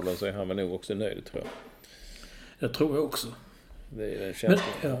gör målen så är han väl nog också nöjd, tror jag. Jag tror jag också. Det är den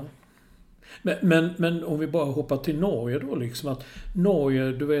känslan. Men om vi bara hoppar till Norge då, liksom att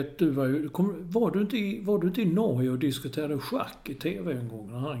Norge, du vet, var du inte i Norge och diskuterade schack i tv en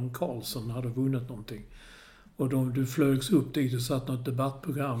gång när han Karlsson hade vunnit någonting? Och du flögs upp dit och satt något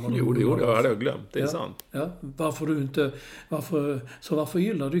debattprogram. Jo, det gjorde jag. Hade jag glömt. Det är sant. Ja. Varför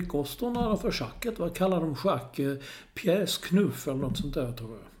gillar du kostorna för schacket? Vad kallar de schack? Pjäsknuff eller något sånt där, tror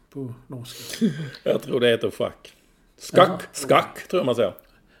jag, på norska. Jag tror det heter schack. Skack tror jag man säger.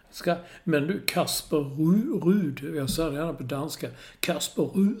 Men du, Kasper Rud, jag säger det gärna på danska, Kasper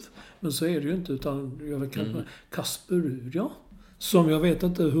Rud, men så är det ju inte, utan jag vet inte, Kasper Rud, ja. Som jag vet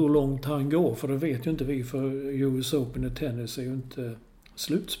inte hur långt han går, för det vet ju inte vi, för US Open i tennis är ju inte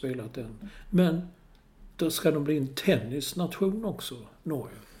slutspelat än. Men då ska de bli en tennisnation också,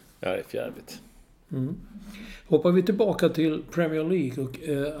 Norge. Ja, det är fjärdigt. Hoppar vi tillbaka till Premier League och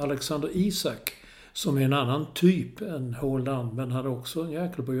Alexander Isak, som är en annan typ än Haaland, men hade också en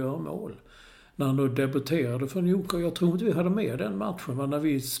jäkel på att göra mål. När han då debuterade för Newcastle, jag tror inte vi hade med den matchen, men när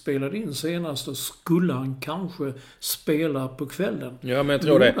vi spelade in senast så skulle han kanske spela på kvällen. Ja, men jag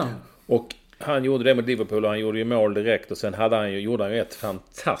tror det. Och han gjorde det med Liverpool och han gjorde ju mål direkt, och sen gjorde han ju ett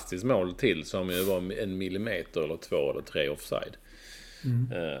fantastiskt mål till som ju var 1 millimeter eller 2 eller 3 offside.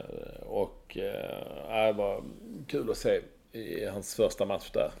 Det var kul att se i hans första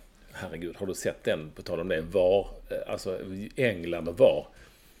match där. Herregud, har du sett den, på tal om det, VAR, alltså England och VAR.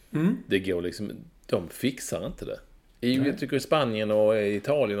 Det går liksom, de fixar inte det. Jag tycker i Spanien och i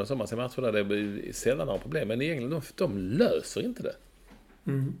Italien och så, man ser matcher där det blir sällan några problem, men i England, de löser inte det.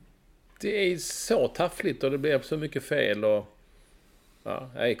 Det är så taffligt och det blir så mycket fel och ja,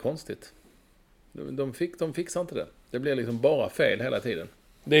 det är konstigt. De fixar inte det. Det blir liksom bara fel hela tiden.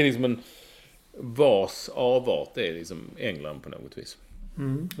 Det är liksom en VARs avart, det är liksom England på något vis.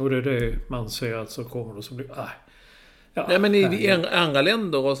 Och det är det man ser att så kommer det så blir Nej, men i andra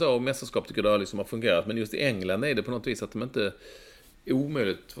länder och så, mästerskap tycker jag liksom har fungerat, men just i England är det på något vis att de inte är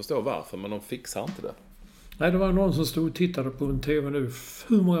omöjligt att förstå varför, men de fixar inte det. Nej, det var någon som stod och tittade på en tv nu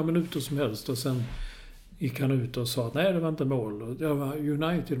hur många minuter som helst, och sen gick han ut och sa att nej, det var inte mål. Och det var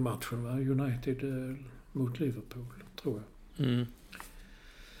United-matchen, va? United mot Liverpool, tror jag.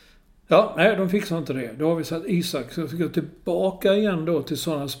 Ja, nej, de fixar inte det. Då har vi satt Isak. Så vi går tillbaka igen då till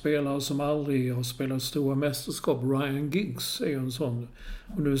sådana spelare som aldrig har spelat stora mästerskap. Ryan Giggs är ju en sån.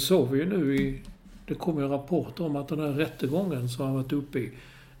 Och nu såg vi ju det kommer ju rapporter om att den här rättegången som har varit uppe i,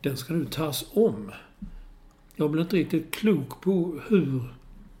 den ska nu tas om. Jag blir inte riktigt klok på hur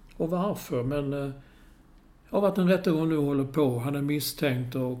och varför, men det har varit en rättegång nu håller på. Han är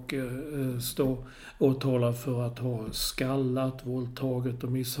misstänkt och står åtalad för att ha skallat, våldtagit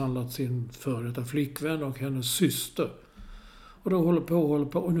och misshandlat sin före detta flickvän och hennes syster. Och då håller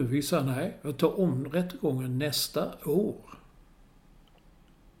på och nu visar han, nej, jag tar om rättegången nästa år.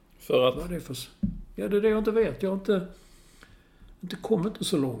 För att? Vad är det för? Ja, det är det jag inte vet. Jag har inte kommit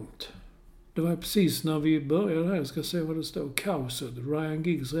så långt. Det var precis när vi började här. Jag ska se vad det står. Kaoset. Ryan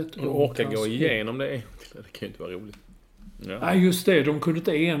Giggs rättegång. Och orka gå igenom det. Det kan ju inte vara roligt. Ja. Nej, just det. De kunde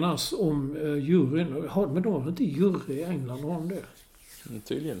inte enas om juryn. Men de har inte jury i England om det.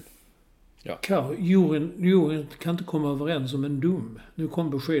 Tydligen. Ja. Juryn kan inte komma överens om en dom. Nu kom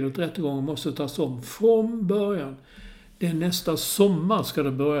beskedet att rättegången måste tas om från början. Det är nästa sommar ska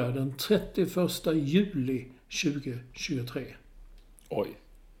det börja. Den 31 juli 2023. Oj.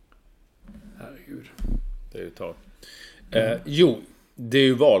 Herregud. Det är ju ett tag. Det är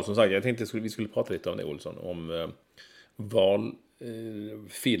ju val som sagt. Jag tänkte vi skulle prata lite om det, Olsson. Om valfilmer.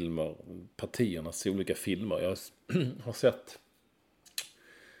 Partiernas olika filmer. Jag har sett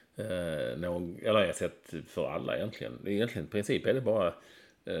jag har sett för alla egentligen. Egentligen i princip är det bara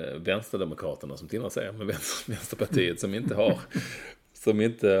Vänsterdemokraterna som Tina säger. Men Vänsterpartiet som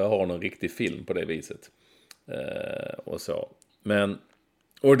inte har någon riktig film på det viset. Och så. Men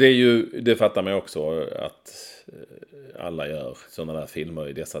och det fattar man också att alla gör sådana där filmer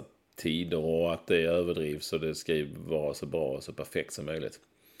i dessa tider och att det överdrivs och det ska vara så bra och så perfekt som möjligt.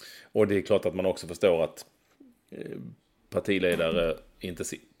 Och det är klart att man också förstår att partiledare inte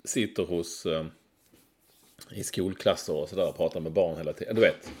sitter hos i skolklasser och sådär och pratar med barn hela tiden. Du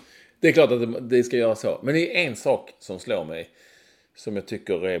vet, det är klart att det ska göra så. Men det är en sak som slår mig som jag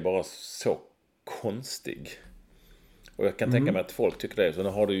tycker är bara så konstig. Och jag kan tänka mig att folk tycker det. Så nu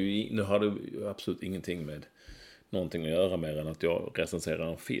har du absolut ingenting med någonting att göra mer än att jag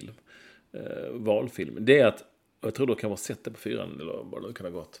recenserar en film. Valfilm. Det är att, jag tror du kan ha sett det på 4 eller vad det kan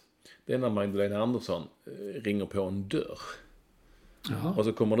ha gått. Det är när Magdalena Andersson ringer på en dörr. Jaha. Och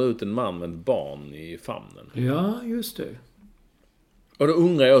så kommer det ut en man med ett barn i famnen. Ja, just det. Och då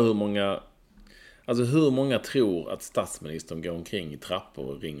undrar jag hur många tror att statsministern går omkring i trappor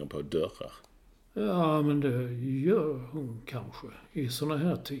och ringer på dörrar? Ja, men det gör hon kanske i såna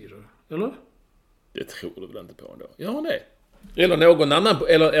här tider. Eller? Det tror du väl inte på ändå? Ja, nej.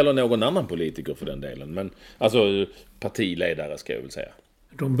 Eller någon annan politiker för den delen. Men alltså partiledare ska jag väl säga.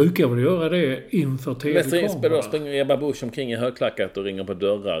 De brukar väl göra det inför tv-kameran. Då springer Ebba Busch omkring i högklackat och ringer på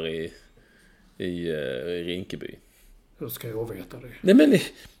dörrar i Rinkeby. Hur ska jag veta det? Nej, men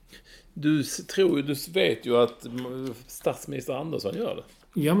du vet ju att statsminister Andersson gör det.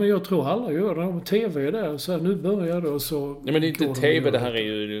 Ja, men jag tror alla gör det. Om TV är där, så här, nu börjar det och så... Nej, men det är inte går de TV, och det gör här är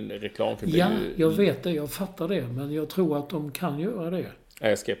ju en reklamfilm. Ja, Det är ju... jag vet det. Jag fattar det. Men jag tror att de kan göra det.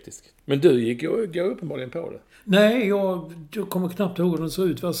 Jag är skeptisk. Men du går uppenbarligen på det. Nej, jag kommer knappt ihåg hur den ser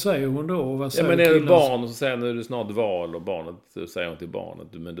ut. Vad säger hon då? Och vad säger men är det killen? barn och så säger nu är det snart val och barnet säger hon till barnet,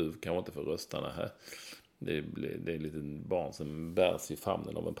 men du kan inte få rösta här. Det är lite barn som bärs i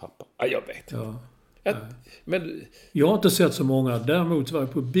famnen av en pappa. Ja, jag vet. Ja. Men Jag har inte sett så många. Däremot var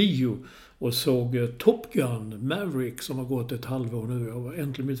jag på bio och såg Top Gun Maverick som har gått ett halvår nu. Jag var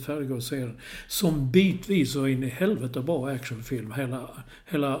äntligen mitt färdig att se den. Som bitvis och in i helvete bra actionfilm.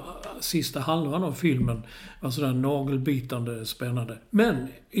 Hela sista halvan av filmen var sådär nagelbitande spännande. Men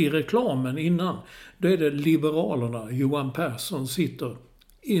i reklamen innan, då är det Liberalerna. Johan Persson sitter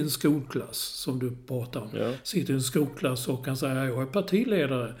i en skolklass, som du pratar om. Ja. Sitter i en skolklass och kan säga jag är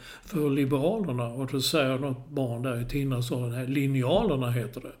partiledare för Liberalerna. Och då säger något barn där i Tinnarsåren här, linjalerna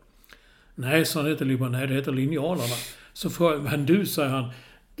heter det. Nej, så han heter Liberalerna. Nej, det heter linjalerna. Så frågar men du, säger han,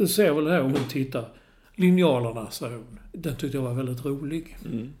 du ser väl här och hon tittar. Linjalerna, säger hon. Den tyckte jag var väldigt rolig.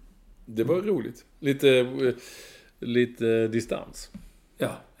 Mm. Det var roligt. Lite distans.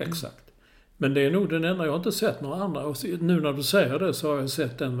 Ja, exakt. Men det är nog den enda, jag har inte sett några andra. Och nu när du säger det så har jag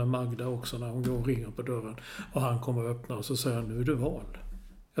sett den med Magda också när hon går och ringer på dörren. Och han kommer att öppna och så säger han, nu är du vald.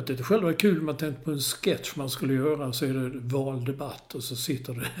 Jag tyckte själv var kul, man tänkte på en sketch man skulle göra, så är det valdebatt och så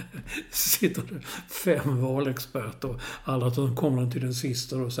sitter det 5 valexperter och alla som kommer till den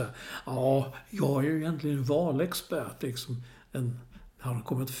sista och säger, ja, jag är ju egentligen valexpert liksom. Han har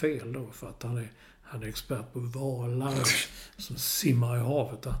kommit fel då för att han är expert på valar som simmar i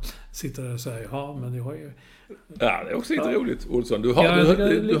havet. Han sitter där och säger, ja, men jag är... Ja, det är också lite roligt, Olsson. Du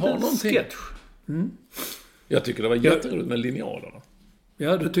har någonting. Sketch. Mm. Jag tycker det var jätteroligt med linjalerna.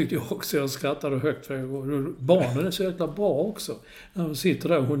 Ja, det tyckte jag också. Jag skrattade högt för barnen är så jäkla bra också. När de sitter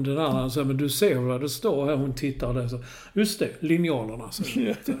där och hon den andra säger, men du ser vad det står här. Hon tittar där så, just det, linjalerna. Så,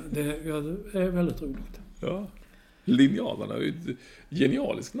 det är väldigt roligt. Ja. Linjalerna är ju ett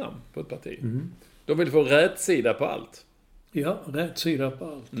genialiskt namn på ett parti. Mm. De vill få rätt sida på allt. Ja, rätt sida på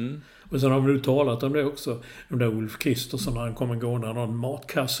allt. Mm. Och sen har vi nu talat om det också. De där Ulf Kristersson, när han kommer gående, han har en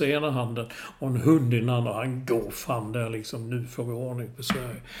matkasse i ena handen och en hund i den andra. Han går fram där liksom, nu får vi ordning på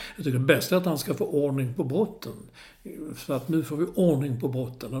Sverige. Jag tycker det bästa är att han ska få ordning på brotten. För att nu får vi ordning på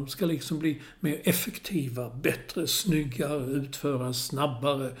brotten. De ska liksom bli mer effektiva, bättre, snyggare, utföras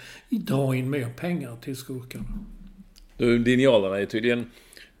snabbare, dra in mer pengar till skurkarna. Linjalerna är tydligen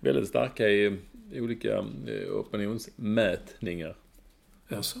väldigt starka i olika opinionsmätningar.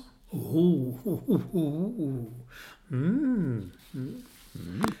 Jaså?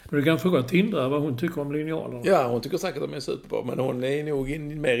 Du kan fråga Tindra vad hon tycker om linjalerna. Ja, hon tycker säkert att de är superbra, men hon är nog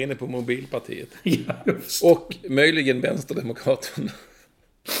mer inne på mobilpartiet. Ja, just. Och möjligen vänsterdemokraterna.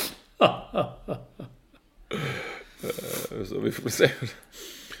 Så vi får se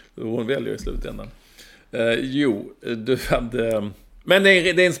hur hon väljer i slutändan. Du hade... Men det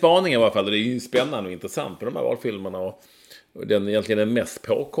är en spaning i alla fall. Det är ju spännande och intressant på de här valfilmerna. Och egentligen den mest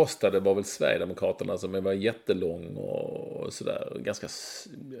påkostade var väl Sverigedemokraterna, som var jättelång och sådär. Ganska,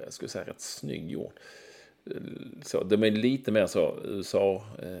 jag skulle säga, rätt snygg gjord. Så, de är lite mer så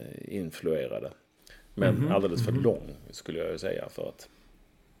USA-influerade. Men alldeles för lång, skulle jag ju säga. För att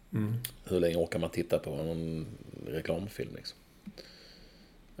hur länge orkar man titta på någon reklamfilm liksom?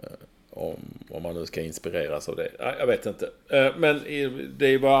 Om man nu ska inspireras av det. Jag vet inte. Men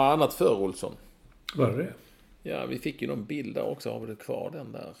det var annat för Olsson. Vad är det? Ja, vi fick ju någon bild där också. Har vi det kvar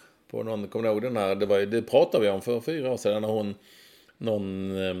den där? På någon, kommer du ihåg den här? Det pratade vi om för 4 år sedan när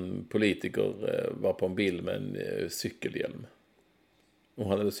någon politiker var på en bild med en cykelhjälm. Och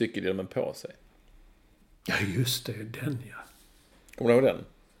han hade cykelhjälmen på sig. Ja, just det. Den, ja. Kommer du ihåg den?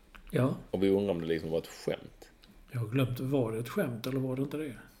 Ja. Och vi undrar om det liksom var ett skämt. Jag har glömt, var det ett skämt eller var det inte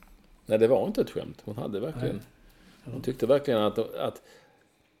det? Nej, det var inte ett skämt. Hon hade verkligen... Ja. Hon tyckte verkligen att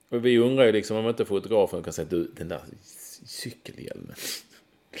vi undrar ju liksom om inte fotografen kan säga, du, den där cykelhjälmen.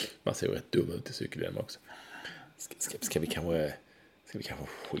 Man ser ju rätt dum ut i cykelhjälmen också. Ska vi kanske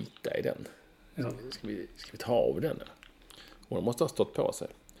skita i den? Ja. Ska vi ta av den? Hon måste ha stått på sig.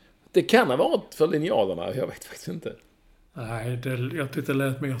 Det kan ha varit för linjalerna, jag vet faktiskt inte. Nej, jag tyckte det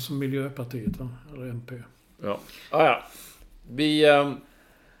lät mer som Miljöpartiet, va? Eller MP. Ja.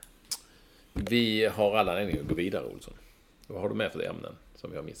 Vi har alla anledning att gå vidare, Olsson. Vad har du med för ämnen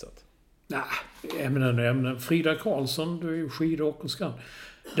som vi har missat? Nej, ämnen. Frida Karlsson, du är ju skidåkerskan.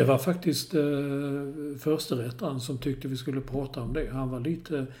 Det var faktiskt försterättaren som tyckte vi skulle prata om det. Han var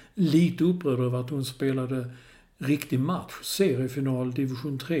lite upprörd över att hon spelade riktig match. Seriefinal,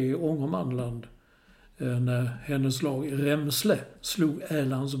 division 3 i Ångermanland. när hennes lag Remsle slog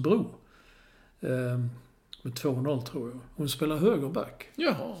Älandsbro med 2-0 tror jag. Hon spelar högerback.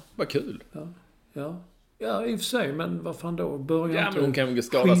 Jaha, vad kul. Ja, i och för sig, men vad fan då? Men hon kan ju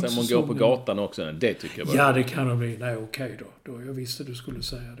skada sig om hon går på gatan också. Det tycker jag bara. Ja, det kan hon bli. Nej, okej då. Jag visste du skulle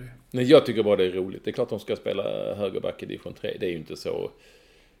säga det. Nej, jag tycker bara det är roligt. Det är klart de ska spela högerback i division 3. Det är ju inte så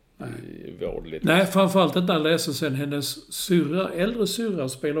vårdligt. Nej, framförallt inte jag läser sen hennes äldre syrra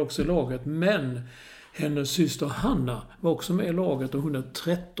spelar också i laget. Men hennes syster Hanna var också med i laget och hon är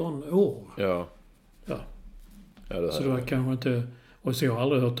 13 år. Ja. Så det var kanske inte... Och så jag har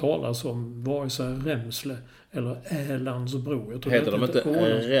aldrig hört talas om vare sig Remsle eller Älandsbro. Heter de inte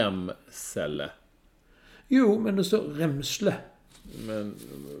Remsele? Jo, men det står Remsle. Men...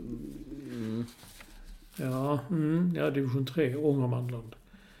 Ja, division 3, Ångermanland.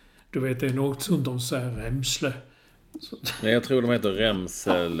 Du vet, det är något sånt de säger, Remsle. Nej, jag tror de heter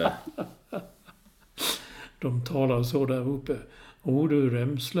Remsele. De talar så där uppe. Du,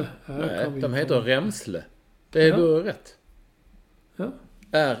 Remsle. Nej, de heter Remsle. Det är då rätt. Ja.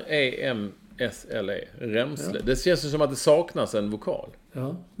 R-E-M-S-L-E. Remsle. Ja. Det känns som att det saknas en vokal.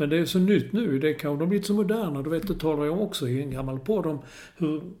 Ja, men det är så nytt nu. Det kan de bli så moderna. Du vet, det talar jag också i en gammal podd om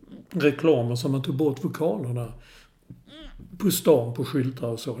hur reklamer som man tog bort vokalerna på stan, på skyltar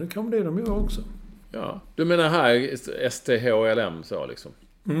och så. Det kan det de gör också. Ja, du menar här STHLM så liksom?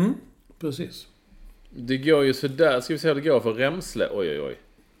 Precis. Det går ju sådär. Ska vi se hur det går för Remsle? Oj.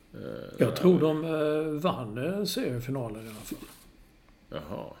 Jag tror de vann seriefinalen i alla fall.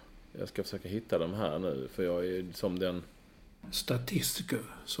 Jaha. Jag ska försöka hitta dem här nu. För jag är som den... statistiker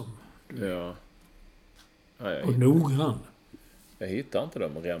som... Ja. Och noggrann. Jag hittar inte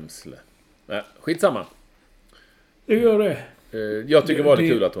dem, Remsle. Nej, skitsamma. Det gör det. Jag tycker det är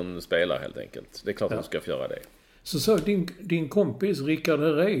kul att hon spelar helt enkelt. Det är klart hon ska få göra det. Så sa din kompis Rickard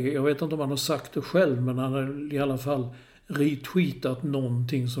Herrey, jag vet inte om han har sagt det själv, men han har i alla fall retweetat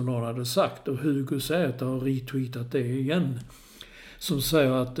någonting som någon hade sagt. Och Hugo Zäta har retweetat det igen. Som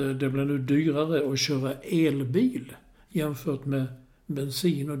säger att det blir nu dyrare att köra elbil jämfört med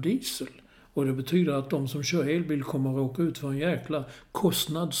bensin och diesel. Och det betyder att de som kör elbil kommer att råka ut för en jäkla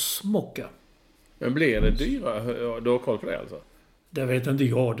kostnadssmocka. Men blir det dyrare? Du har koll på det alltså? Det vet inte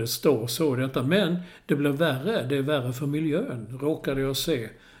jag, det står så detta. Men det blir värre. Det är värre för miljön. Råkade jag se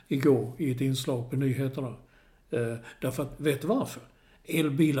igår i ett inslag på nyheterna. Därför att, vet du varför?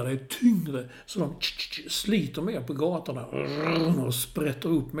 Elbilar är tyngre så de sliter mer på gatorna och sprätter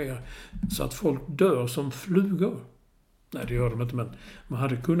upp mer så att folk dör som flugor. Nej, det gör de inte, men man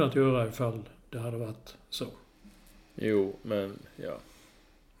hade kunnat göra ifall det hade varit så. Jo, men ja.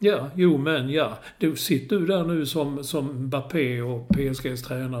 Du sitter du där nu som Mbappé och PSGs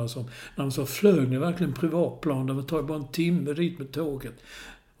tränare som när de så flög ni verkligen privatplan. Det tar bara en timme dit med tåget.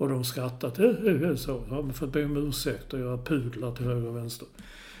 Och de skrattade så. Har man fått be om ursäkt och göra pudlar till höger och vänster.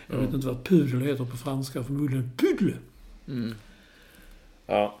 Jag vet inte vad pudel heter på franska. Förmodligen pudel.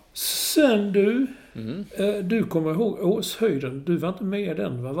 Ja. Sen du kommer ihåg Åshöjden. Du var inte med i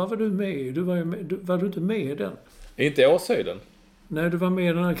den, va? Vad var du med i? Var du inte med i den? Inte Åshöjden? Nej, du var med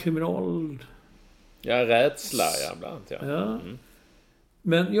i den här kriminal... Ja, rädsla, bland annat, ja.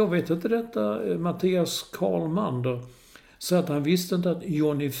 Men jag vet inte detta. Mattias Karlmander så att han visste inte att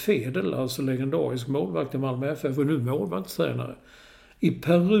Johnny Fedel, alltså legendarisk målvakt i Malmö FF, och nu målvaktstränare, i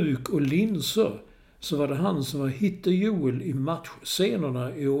peruk och linser så var det han som var Hitte-Joel i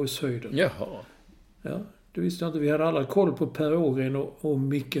matchscenerna i Åshöjden. Jaha. Ja, det visste jag inte. Vi hade alla koll på Per Ågren och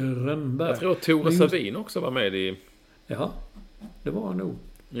Micke Rönnberg. Jag tror Tore Savin också var med i... Ja, det var han nog.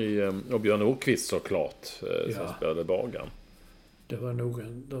 Och Björn Nordqvist såklart, som spelade Bagan. Det var nog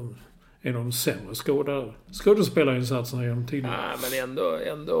en av de sämre skådespelarinsatserna genom tiden. Ja, men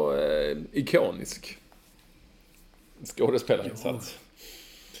ändå ikonisk skådespelarinsats.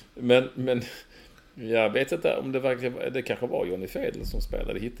 Ja. Men jag vet inte om det kanske var Johnny Fedel som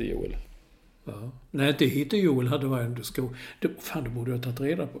spelade Hitte-Joel. Ja. Nej, inte Hitte-Joel hade varit ändå det borde jag ha tagit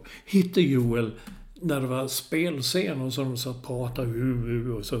reda på. Hitte-Joel, när det var spelscener som de satt och pratade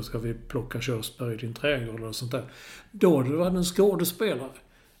och så ska vi plocka körsbär i din trädgård och sånt där. Då det var en skådespelare.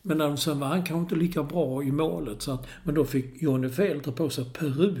 Men när sen var han kanske inte lika bra i målet. Men då fick Johnny Fedel ta på sig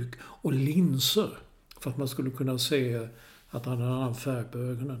peruk och linser för att man skulle kunna se att han hade en annan färg på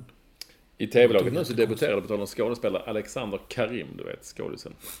ögonen. I tv-laget nu så debuterade på tal om skådespelare Alexander Karim, du vet,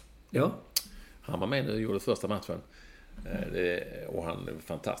 skådisen. Ja. Han var med nu och gjorde första matchen. Och han är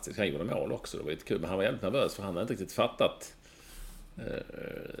fantastisk. Han gjorde mål också, det var lite kul. Men han var jävligt nervös för han hade inte riktigt fattat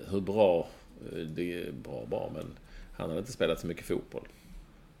hur bra det är bra, men han hade inte spelat så mycket fotboll.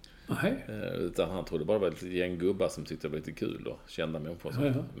 Utan han trodde bara det var ett gäng gubbar som tyckte det var lite kul och kända människor.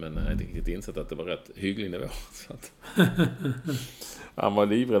 Men han hade inte riktigt insett att det var rätt hygglig nivå. Så att han var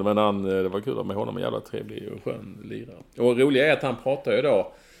livrädd, men det var kul med honom. En jävla trevlig och skön lirare. Och roliga är att han pratar ju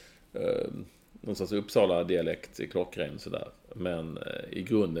då någon sorts Uppsala-dialekt klockren sådär. Men i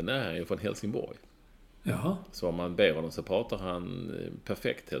grunden är han ju från Helsingborg. Jaha. Så om man ber honom så pratar han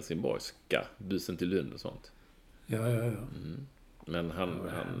perfekt helsingborgska. Bussen till Lund och sånt. Ja. Men han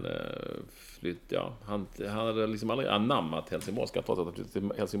hade liksom aldrig anammat helsingborgska trots att han flyttade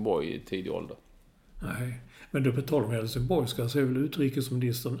till Helsingborg i tidig ålder. Nej, men då på tal om helsingborgska så är väl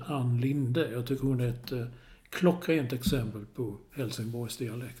utrikesministern Ann Linde. Jag tycker hon är ett klockrent exempel på Helsingborgs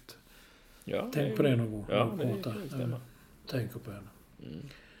dialekt. Ja, tänk på det någon gång. Ja, det tänker på henne.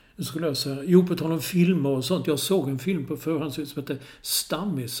 Nu skulle jag säga, på tal om filmer och sånt. Jag såg en film på förhand som heter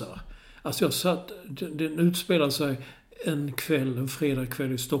Stammisar. Alltså den utspelar sig en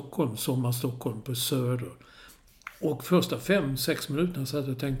fredagkväll i Stockholm, sommarstockholm på Söder. Och första 5-6 minuterna så att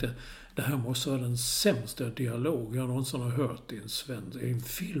jag tänkte, det här måste vara den sämsta dialog jag någonsin har hört i en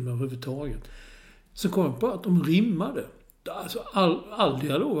film överhuvudtaget. Så kom jag på att de rimmade. Alltså all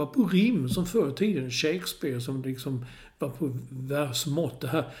dialog var på rim som förr i tiden. Shakespeare som liksom var på versmått. Det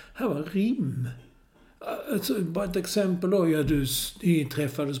här var rim. Alltså, bara ett exempel då. Ni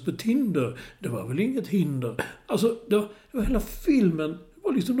träffades på Tinder. Det var väl inget hinder. Alltså, det var hela filmen. Det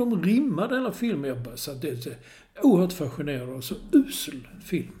var liksom de rimmade hela filmen. Jag bara så det är oerhört fascinerande och så usel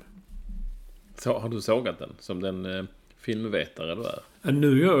film. Så har du sågat den som den filmvetare du är? Ja,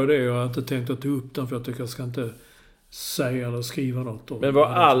 nu gör jag det. Jag har inte tänkt att ta upp den för jag tycker jag ska inte säga eller skriva något om. Men var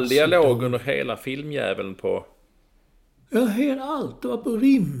all dialog under hela filmjäveln på? Ja, allt. Det var på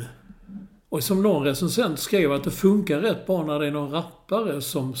rim. Och som någon recensent skrev att det funkar rätt bra när det är någon rappare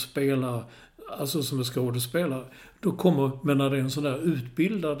som spelar, alltså som är skådespelare. Men när det är en sån där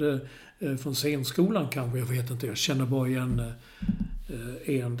utbildad från scenskolan kanske, jag vet inte, jag känner bara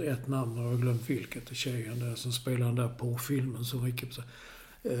igen ett namn och jag har glömt vilket, tjejen där som spelar den där på filmen som Rickard sa.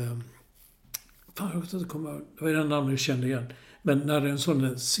 Fan, jag vet inte komma. Det var den namn jag kände igen. Men när det är en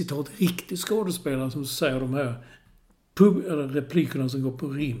sån citat riktig skådespelare som säger de här replikerna som går på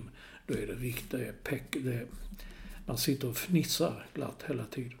rim, då är det riktigt man sitter och fnissar glatt hela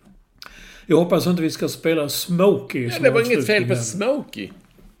tiden. Jag hoppas inte vi ska spela Smokey. Ja, det var inget fel på Smokey.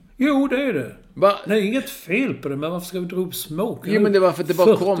 Jo, det är det. Va? Nej, inget fel på det, men varför ska vi dra upp Smokey? Jo, men det var för att det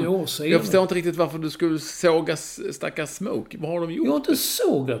bara kom. År senare. Jag förstår inte riktigt varför du skulle såga stackars Smokey. Vad har de gjort? Jag har inte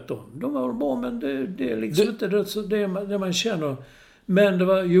sågat dem. De var bra, men det är liksom inte det man känner. Men det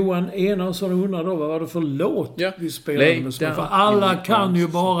var Johan Enarsson undrade då, vad var det för låt vi spelade med Smokey? För alla kan ju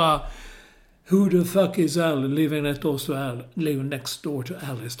bara Who the fuck is Al living next door to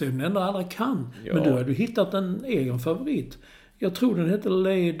Alice? Det är den enda alla kan. Ja. Men då har du hittat en egen favorit. Jag tror den heter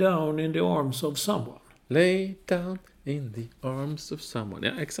Lay Down in the Arms of Someone. Lay down in the arms of someone.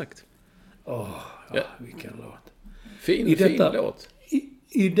 Ja, exakt. Vilken låt. Fin låt.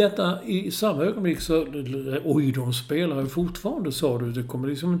 I samma ögonblick så de spelar ju fortfarande, sa du. Det kommer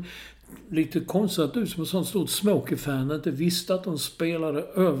liksom lite konstigt ut som en sån stort Smokey-fan inte visste att de spelade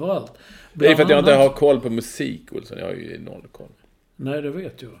överallt. Det är för att jag inte har koll på musik, Olsson. Jag har ju noll koll. Nej, det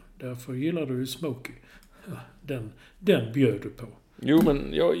vet jag. Därför gillar du ju Smokey. Ja, den bjöd du på. Jo,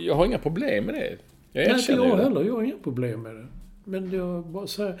 men jag har inga problem med det. Jag har inga problem med det. Men jag bara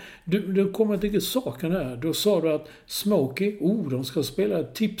säger, du kommer inte till saken här. Då sa du att Smokey, de ska spela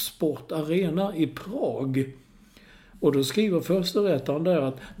Tipsport Arena i Prag. Och då skriver försterättaren där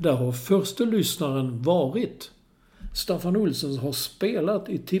att där har första lyssnaren varit. Staffan Olsson har spelat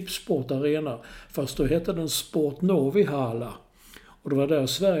i Tipsport Arena, fast då hette den Sport Novi Hala. Och det var där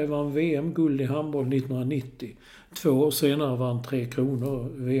Sverige vann VM-guld i handboll 1990. 2 år senare vann 3 Kronor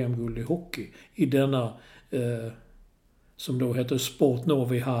VM-guld i hockey i denna som då heter Sport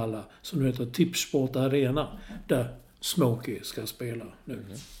Novi Hala, som nu heter Tipsport Arena, där Smokey ska spela nu.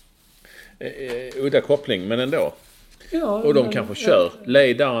 Udda koppling, men ändå. Ja, och de kanske kör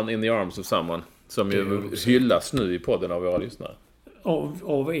Lay Down in the Arms of Someone, som ju hyllas nu i podden av våra lyssnare.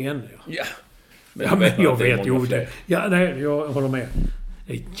 Av en, ja. Men jag vet ju det. Ja, nej, jag håller med.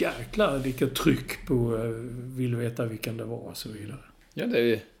 Det är jäklar vilket tryck på vill veta vilken det var och så vidare. Ja, det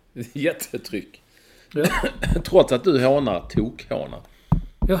är jättetryck. Ja. Trots att du tokhånar.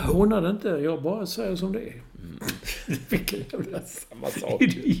 Jag hånade inte, jag bara säger som det är. Vilken jävla samma sak.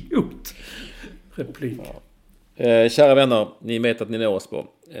 Idiot. Replik. Ja. Kära vänner, ni vet att ni når oss på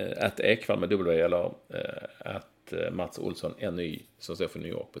 @ekvall med W eller Mats Olsson NY som står för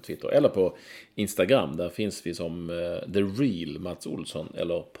New York på Twitter, eller på Instagram, där finns vi som The Real Mats Olsson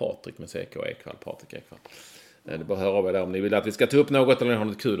eller Patrik med CK Ekvall, Patrik Ekvall. Det är bara att höra av er där om ni vill att vi ska ta upp något, eller om ni har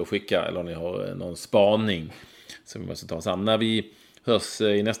något kul att skicka, eller om ni har någon spaning som vi måste ta oss an. När vi hörs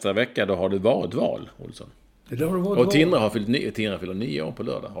i nästa vecka, då har det varit val, Olsson. Det har det varit och val. Tindra fyller 9 år på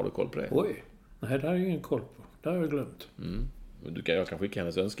lördag. Har du koll på det? Oj, nej det har jag ingen koll på. Det har jag glömt. Jag kan skicka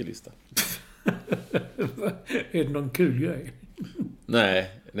hennes önskelista. Är det någon kul grej?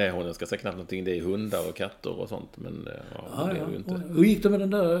 Nej, hon ska säga knappt någonting. Det är hundar och katter och sånt. Men det är ju inte. Hur gick det med den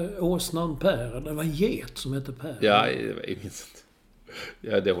där åsnan Per? Det var en get som hette Per. Ja, jag minns inte.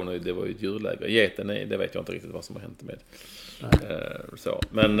 Ja, det var ju ett djurläger. Geten, det vet jag inte riktigt vad som har hänt med. Så.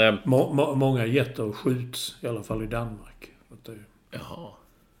 Men, många getter skjuts, i alla fall i Danmark. Jaha,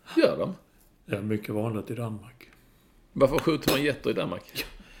 gör de? Det är mycket vanligt i Danmark. Varför skjuter man getter i Danmark?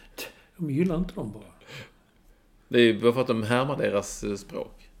 De gillar inte dem bara. Det är ju för att de härmar deras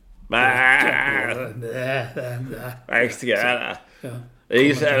språk.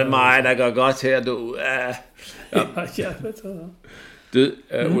 Israel mig, det går gott här du. Du,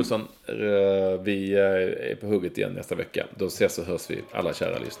 Olsson, vi är på hugget igen nästa vecka. Då ses och hörs vi, alla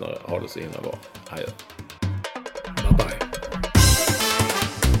kära lyssnare. Ha det så himla bra. Hej. Bye bye.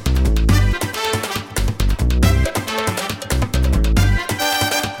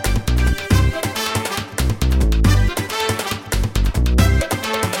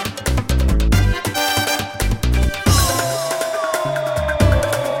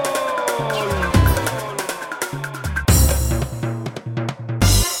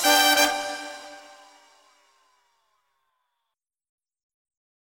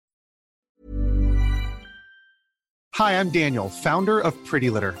 Hi, I'm Daniel, founder of Pretty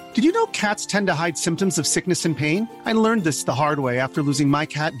Litter. Did you know cats tend to hide symptoms of sickness and pain? I learned this the hard way after losing my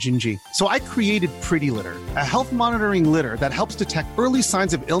cat, Gingy. So I created Pretty Litter, a health monitoring litter that helps detect early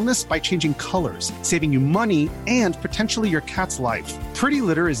signs of illness by changing colors, saving you money and potentially your cat's life. Pretty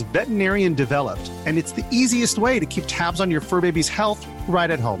Litter is veterinarian developed, and it's the easiest way to keep tabs on your fur baby's health right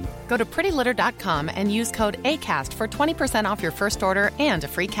at home. Go to prettylitter.com and use code ACAST for 20% off your first order and a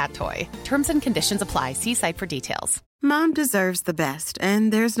free cat toy. Terms and conditions apply. See site for details. Mom deserves the best,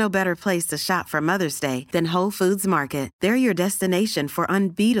 and there's no better place to shop for Mother's Day than Whole Foods Market. They're your destination for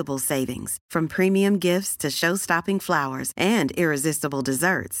unbeatable savings, from premium gifts to show-stopping flowers and irresistible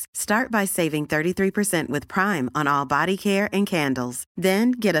desserts. Start by saving 33% with Prime on all body care and candles.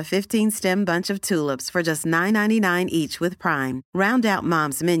 Then get a 15-stem bunch of tulips for just $9.99 each with Prime. Round out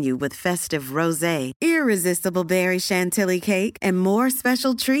Mom's menu with festive rosé, irresistible berry chantilly cake, and more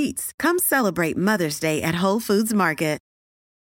special treats. Come celebrate Mother's Day at Whole Foods Market.